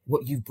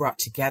what you've brought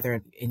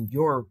together in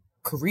your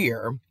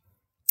career,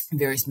 in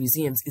various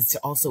museums, is to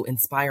also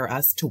inspire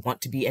us to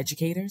want to be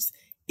educators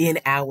in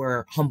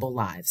our humble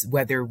lives,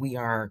 whether we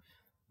are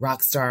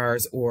rock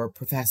stars or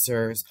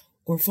professors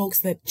or folks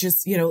that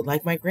just,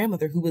 like my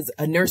grandmother, who was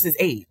a nurse's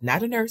aide,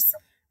 not a nurse,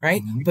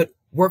 right? Mm-hmm. But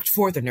worked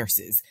for the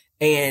nurses,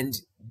 and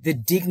the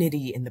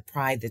dignity and the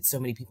pride that so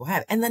many people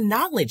have, and the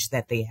knowledge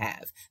that they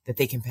have that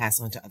they can pass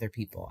on to other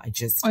people.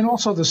 And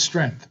also the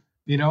strength.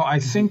 I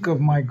think of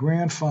my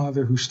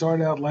grandfather, who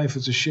started out life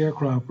as a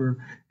sharecropper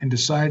and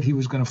decided he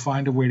was going to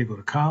find a way to go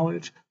to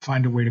college,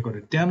 find a way to go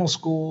to dental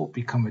school,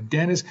 become a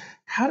dentist.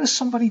 How does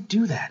somebody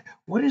do that?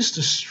 What is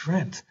the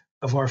strength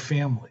of our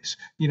families?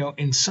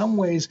 In some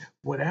ways,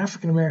 what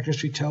African American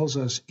history tells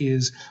us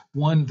is,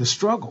 one, the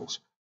struggles,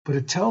 but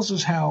it tells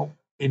us how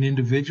an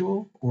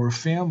individual or a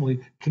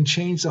family can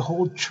change the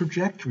whole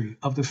trajectory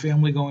of the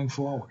family going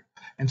forward.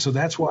 And so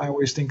that's why I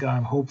always think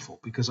I'm hopeful,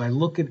 because I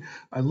look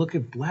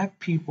at Black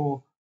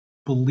people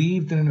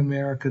believed in an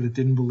America that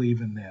didn't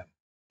believe in them.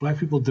 Black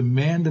people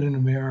demanded an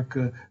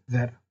America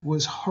that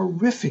was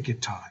horrific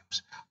at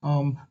times,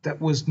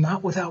 that was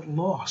not without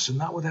loss and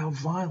not without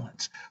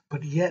violence.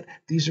 But yet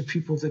these are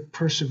people that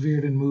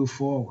persevered and moved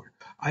forward.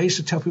 I used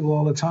to tell people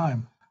all the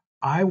time,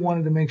 I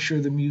wanted to make sure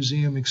the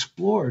museum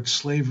explored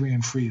slavery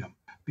and freedom,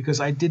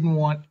 because I didn't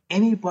want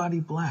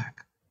anybody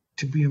Black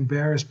to be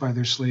embarrassed by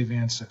their slave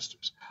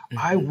ancestors. Mm-hmm.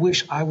 I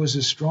wish I was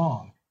as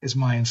strong as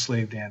my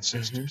enslaved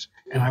ancestors.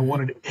 Mm-hmm. And I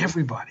wanted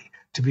everybody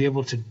to be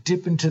able to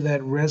dip into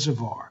that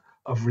reservoir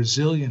of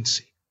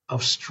resiliency,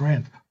 of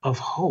strength, of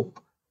hope,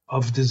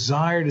 of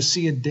desire to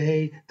see a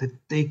day that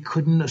they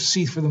couldn't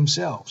see for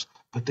themselves,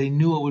 but they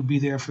knew it would be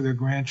there for their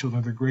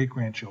grandchildren or their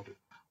great-grandchildren.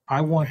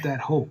 I want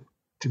that hope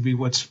to be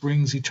what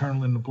springs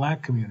eternal in the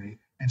Black community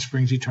and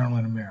springs eternal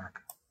in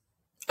America.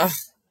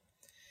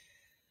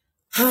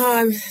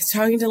 I'm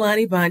talking to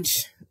Lonnie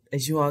Bunch.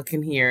 As you all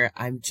can hear,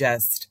 I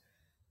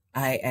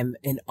am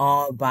in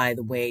awe by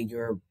the way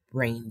your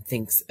brain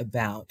thinks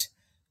about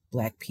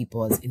Black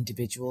people as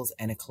individuals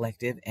and a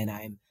collective. And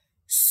I'm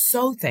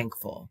so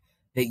thankful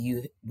that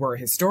you were a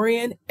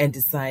historian and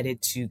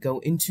decided to go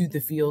into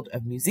the field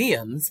of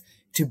museums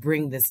to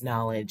bring this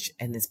knowledge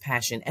and this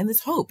passion and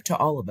this hope to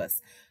all of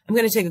us. I'm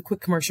going to take a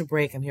quick commercial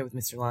break. I'm here with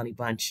Mr. Lonnie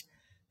Bunch,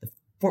 the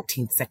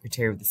 14th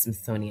Secretary of the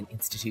Smithsonian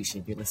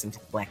Institution. You're listening to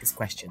The Blackest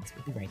Questions.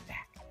 We'll be right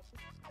back.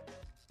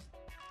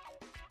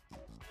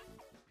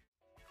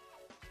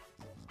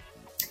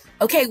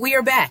 Okay, we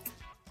are back.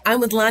 I'm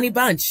with Lonnie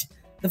Bunch,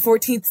 the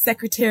 14th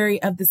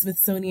Secretary of the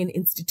Smithsonian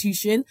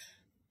Institution.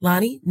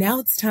 Lonnie, now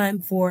it's time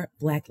for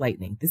Black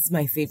Lightning. This is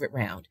my favorite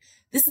round.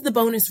 This is the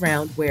bonus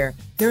round where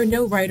there are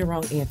no right or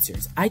wrong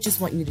answers. I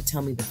just want you to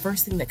tell me the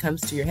first thing that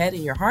comes to your head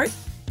and your heart,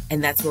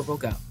 and that's where we'll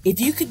go.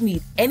 If you could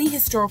meet any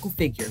historical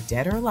figure,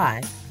 dead or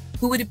alive,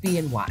 who would it be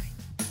and why?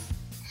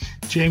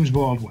 James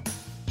Baldwin.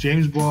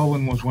 James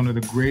Baldwin was one of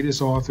the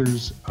greatest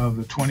authors of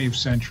the 20th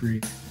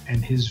century,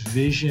 and his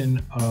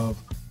vision of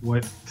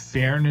what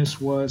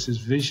fairness was, his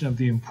vision of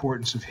the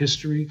importance of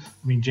history.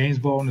 I mean, James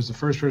Baldwin is the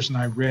first person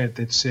I read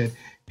that said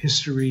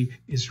history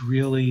is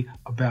really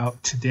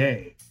about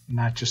today,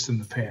 not just in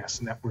the past,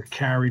 and that we're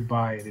carried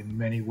by it in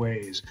many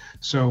ways.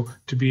 So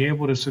to be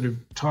able to sort of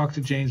talk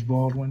to James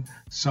Baldwin,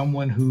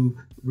 someone who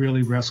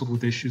really wrestled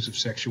with issues of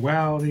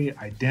sexuality,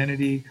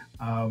 identity,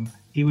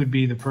 he would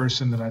be the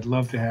person that I'd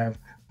love to have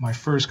my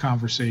first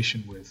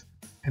conversation with.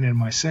 And then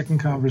my second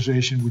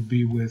conversation would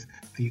be with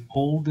the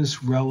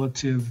oldest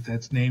relative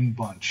that's named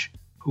Bunch,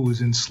 who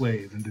was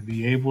enslaved, and to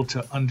be able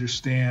to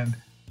understand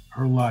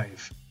her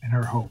life and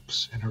her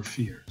hopes and her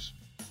fears.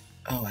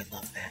 Oh, I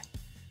love that.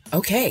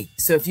 Okay,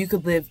 so if you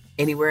could live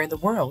anywhere in the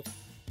world,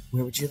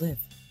 where would you live?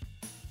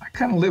 I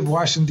kind of live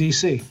Washington,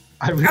 D.C.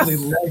 I really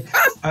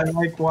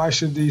like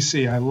Washington,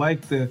 D.C. I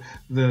like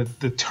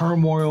the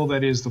turmoil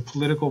that is the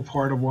political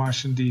part of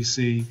Washington,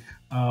 D.C.,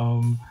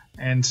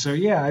 and so,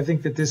 yeah, I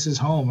think that this is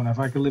home. And if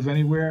I could live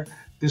anywhere,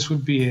 this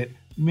would be it.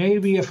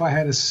 Maybe if I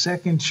had a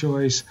second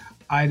choice,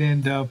 I'd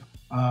end up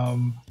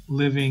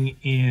living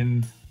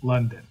in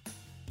London.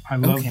 I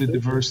love the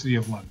diversity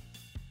of London.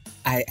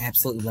 I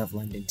absolutely love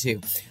London, too.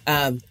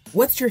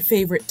 What's your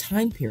favorite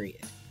time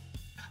period?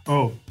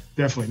 Oh,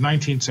 definitely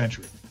 19th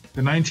century.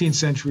 The 19th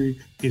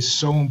century is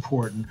so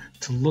important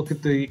to look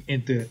at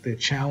the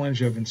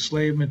challenge of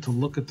enslavement, to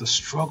look at the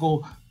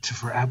struggle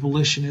for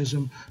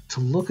abolitionism, to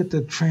look at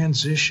the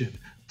transition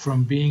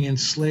from being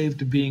enslaved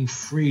to being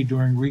free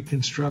during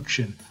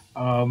Reconstruction,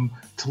 to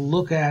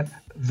look at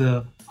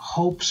the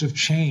hopes of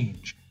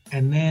change,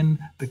 and then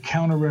the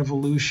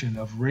counter-revolution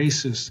of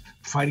racists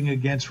fighting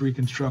against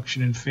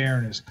Reconstruction and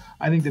fairness.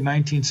 I think the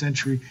 19th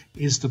century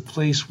is the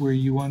place where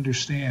you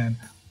understand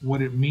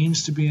what it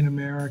means to be an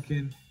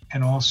American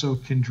and also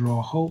can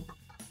draw hope,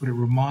 but it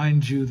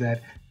reminds you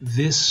that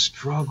this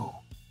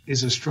struggle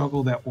is a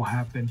struggle that will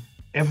happen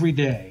every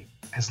day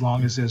as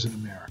long as there's an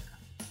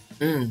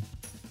America.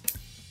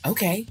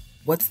 Okay.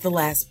 What's the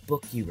last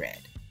book you read?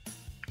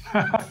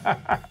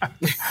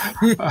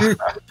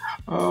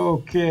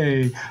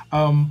 Okay.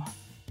 The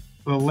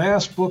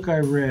last book I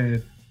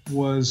read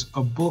was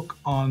a book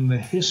on the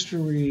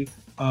history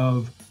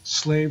of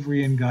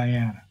slavery in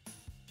Guyana.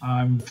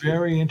 I'm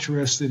very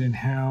interested in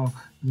how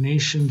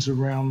nations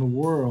around the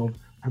world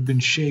have been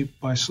shaped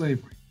by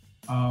slavery.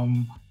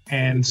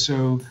 And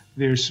so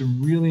there's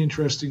some really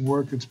interesting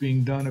work that's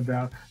being done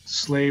about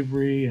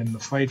slavery and the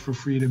fight for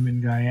freedom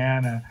in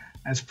Guyana.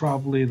 That's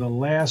probably the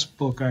last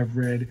book I've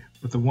read,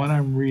 but the one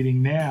I'm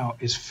reading now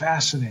is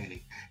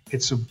fascinating.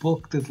 It's a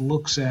book that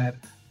looks at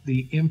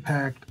the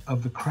impact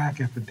of the crack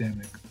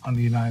epidemic on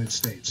the United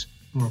States.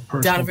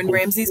 Donovan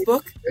Ramsey's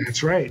book?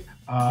 That's right.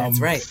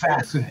 That's right.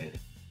 Fascinating.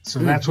 So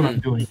that's what I'm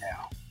doing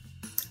now.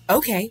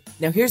 Okay.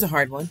 Now here's a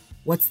hard one.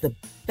 What's the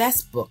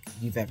best book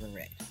you've ever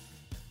read?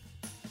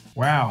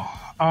 Wow.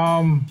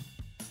 And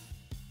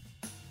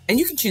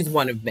you can choose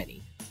one of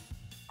many.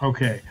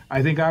 Okay.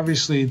 I think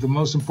obviously the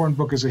most important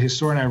book as a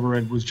historian I ever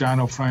read was John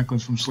O.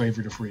 Franklin's From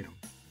Slavery to Freedom.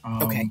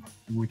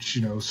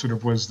 Which, sort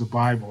of was the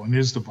Bible and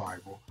is the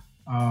Bible.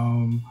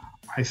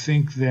 I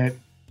think that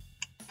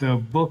the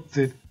book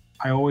that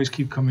I always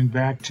keep coming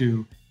back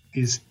to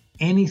is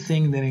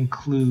anything that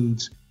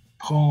includes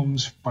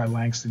poems by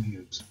Langston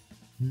Hughes.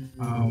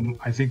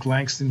 I think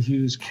Langston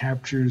Hughes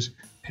captures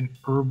an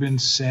urban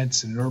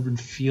sense, an urban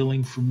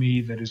feeling for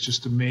me that is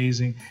just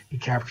amazing. He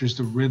captures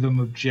the rhythm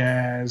of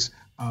jazz.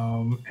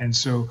 And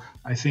so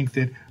I think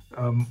that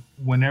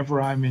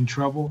whenever I'm in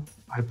trouble,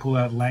 I pull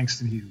out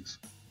Langston Hughes.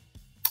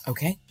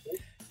 Okay.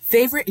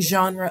 Favorite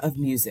genre of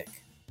music?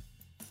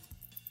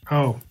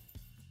 Oh,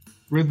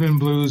 rhythm and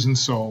blues and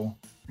soul.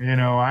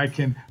 I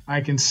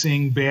can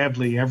sing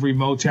badly every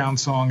Motown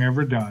song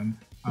ever done.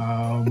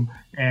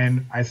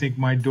 And I think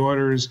my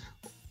daughters,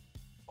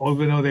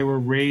 even though they were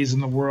raised in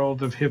the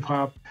world of hip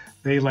hop,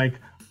 they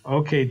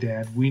okay,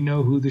 Dad, we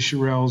know who the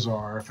Shirelles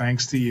are,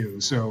 thanks to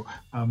you. So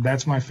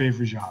that's my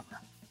favorite genre.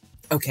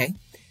 Okay.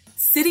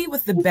 City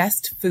with the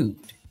best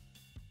food?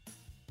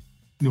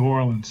 New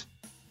Orleans.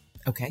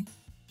 Okay.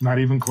 Not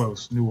even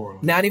close. New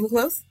Orleans. Not even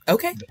close?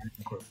 Okay. Not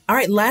even close. All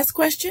right, last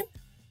question.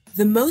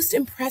 The most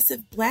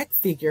impressive Black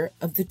figure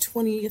of the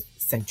 20th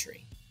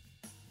century?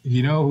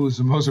 You know who's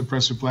the most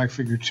impressive Black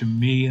figure to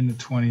me in the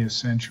 20th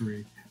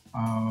century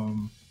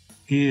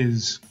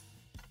is,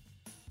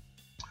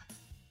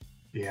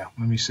 let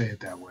me say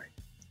it that way.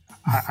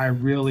 I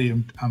really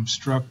I'm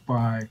struck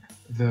by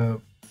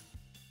the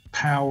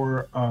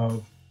power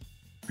of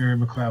Mary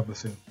McLeod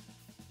Bethune.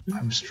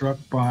 I'm struck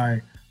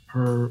by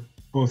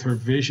both her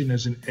vision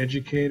as an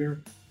educator,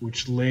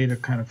 which laid a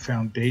kind of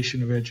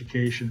foundation of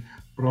education,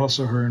 but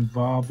also her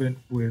involvement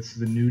with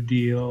the New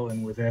Deal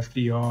and with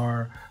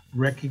FDR,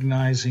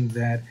 recognizing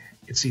that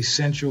it's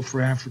essential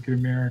for African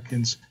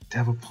Americans to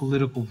have a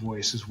political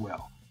voice as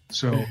well.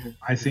 So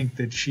I think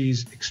that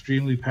she's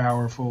extremely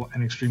powerful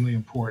and extremely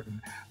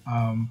important.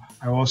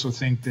 I also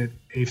think that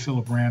A.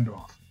 Philip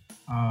Randolph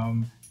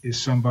is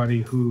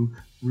somebody who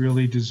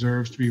really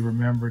deserves to be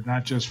remembered,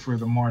 not just for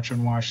the March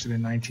on Washington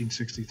in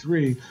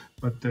 1963,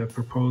 but the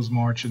proposed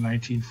march in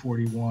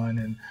 1941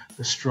 and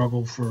the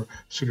struggle for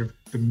sort of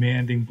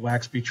demanding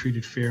Blacks be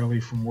treated fairly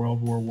from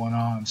World War I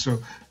on.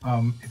 So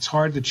it's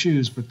hard to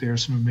choose, but there are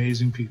some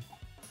amazing people.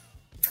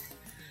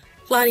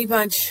 Lonnie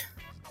Bunch,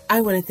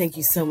 I want to thank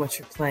you so much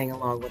for playing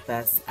along with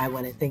us. I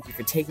want to thank you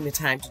for taking the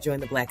time to join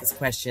the Blackest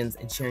Questions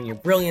and sharing your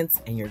brilliance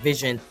and your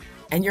vision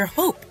and your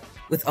hope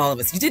with all of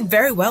us. You did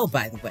very well,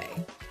 by the way.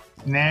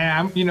 Nah,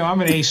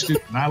 I'm an A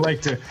student. I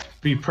like to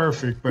be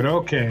perfect, but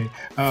okay.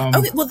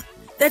 Okay, well,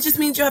 that just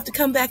means you'll have to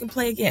come back and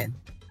play again.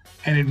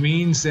 And it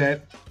means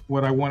that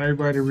what I want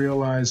everybody to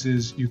realize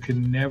is you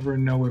can never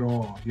know it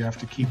all. You have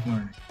to keep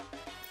learning.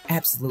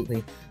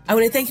 Absolutely. I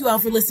want to thank you all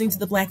for listening to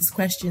The Blackest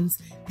Questions.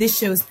 This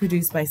show is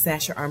produced by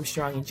Sasha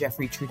Armstrong and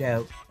Jeffrey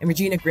Trudeau, and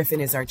Regina Griffin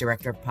is our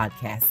director of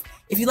podcasts.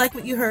 If you like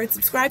what you heard,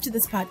 subscribe to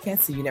this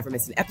podcast so you never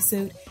miss an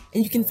episode,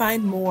 and you can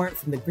find more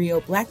from the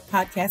Griot Black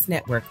Podcast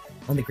Network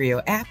on the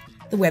Griot app,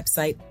 the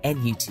website, and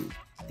YouTube.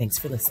 Thanks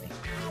for listening.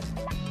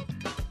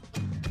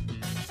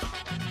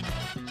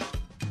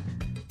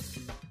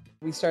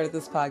 We started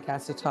this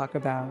podcast to talk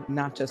about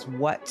not just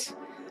what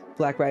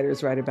Black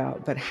writers write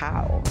about, but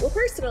how. Well,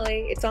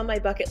 personally, it's on my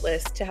bucket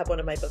list to have one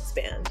of my books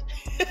banned.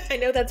 I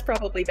know that's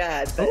probably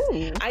bad, but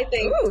I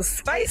think... Ooh,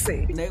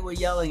 spicy. They were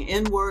yelling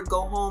N-word,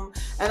 go home.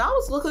 And I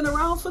was looking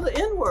around for the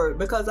N-word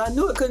because I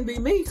knew it couldn't be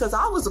me because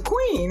I was a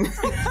queen.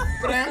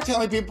 But I'm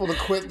telling people to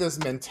quit this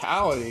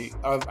mentality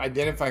of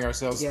identifying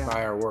ourselves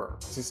by our work,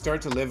 to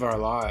start to live our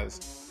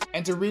lives,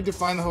 and to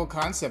redefine the whole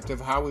concept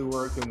of how we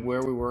work and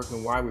where we work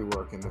and why we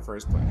work in the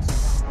first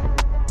place.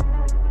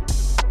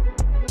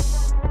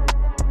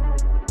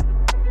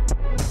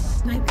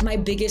 My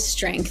biggest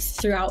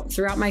strength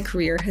throughout my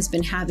career has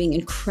been having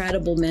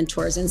incredible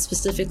mentors, and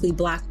specifically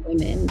Black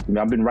women.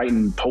 I've been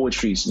writing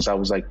poetry since I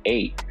was like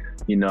 8.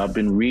 I've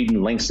been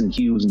reading Langston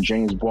Hughes and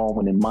James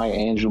Baldwin and Maya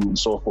Angelou and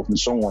so forth and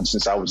so on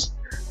since I was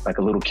like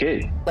a little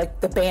kid.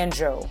 Like the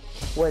banjo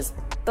was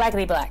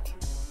blackity black,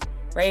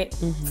 right?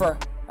 For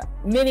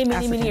many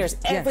years.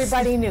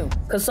 Everybody knew.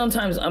 Because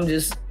sometimes I'm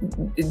just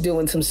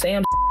doing some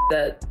Sam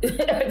that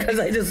because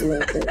I just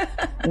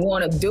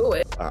want to do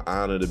it. An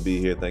honor to be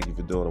here. Thank you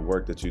for doing the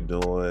work that you're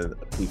doing.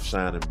 Keep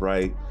shining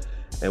bright.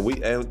 And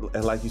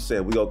like you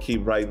said, we gonna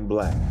keep writing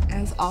black.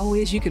 As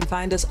always, you can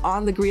find us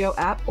on the Griot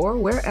app or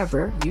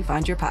wherever you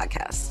find your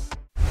podcasts.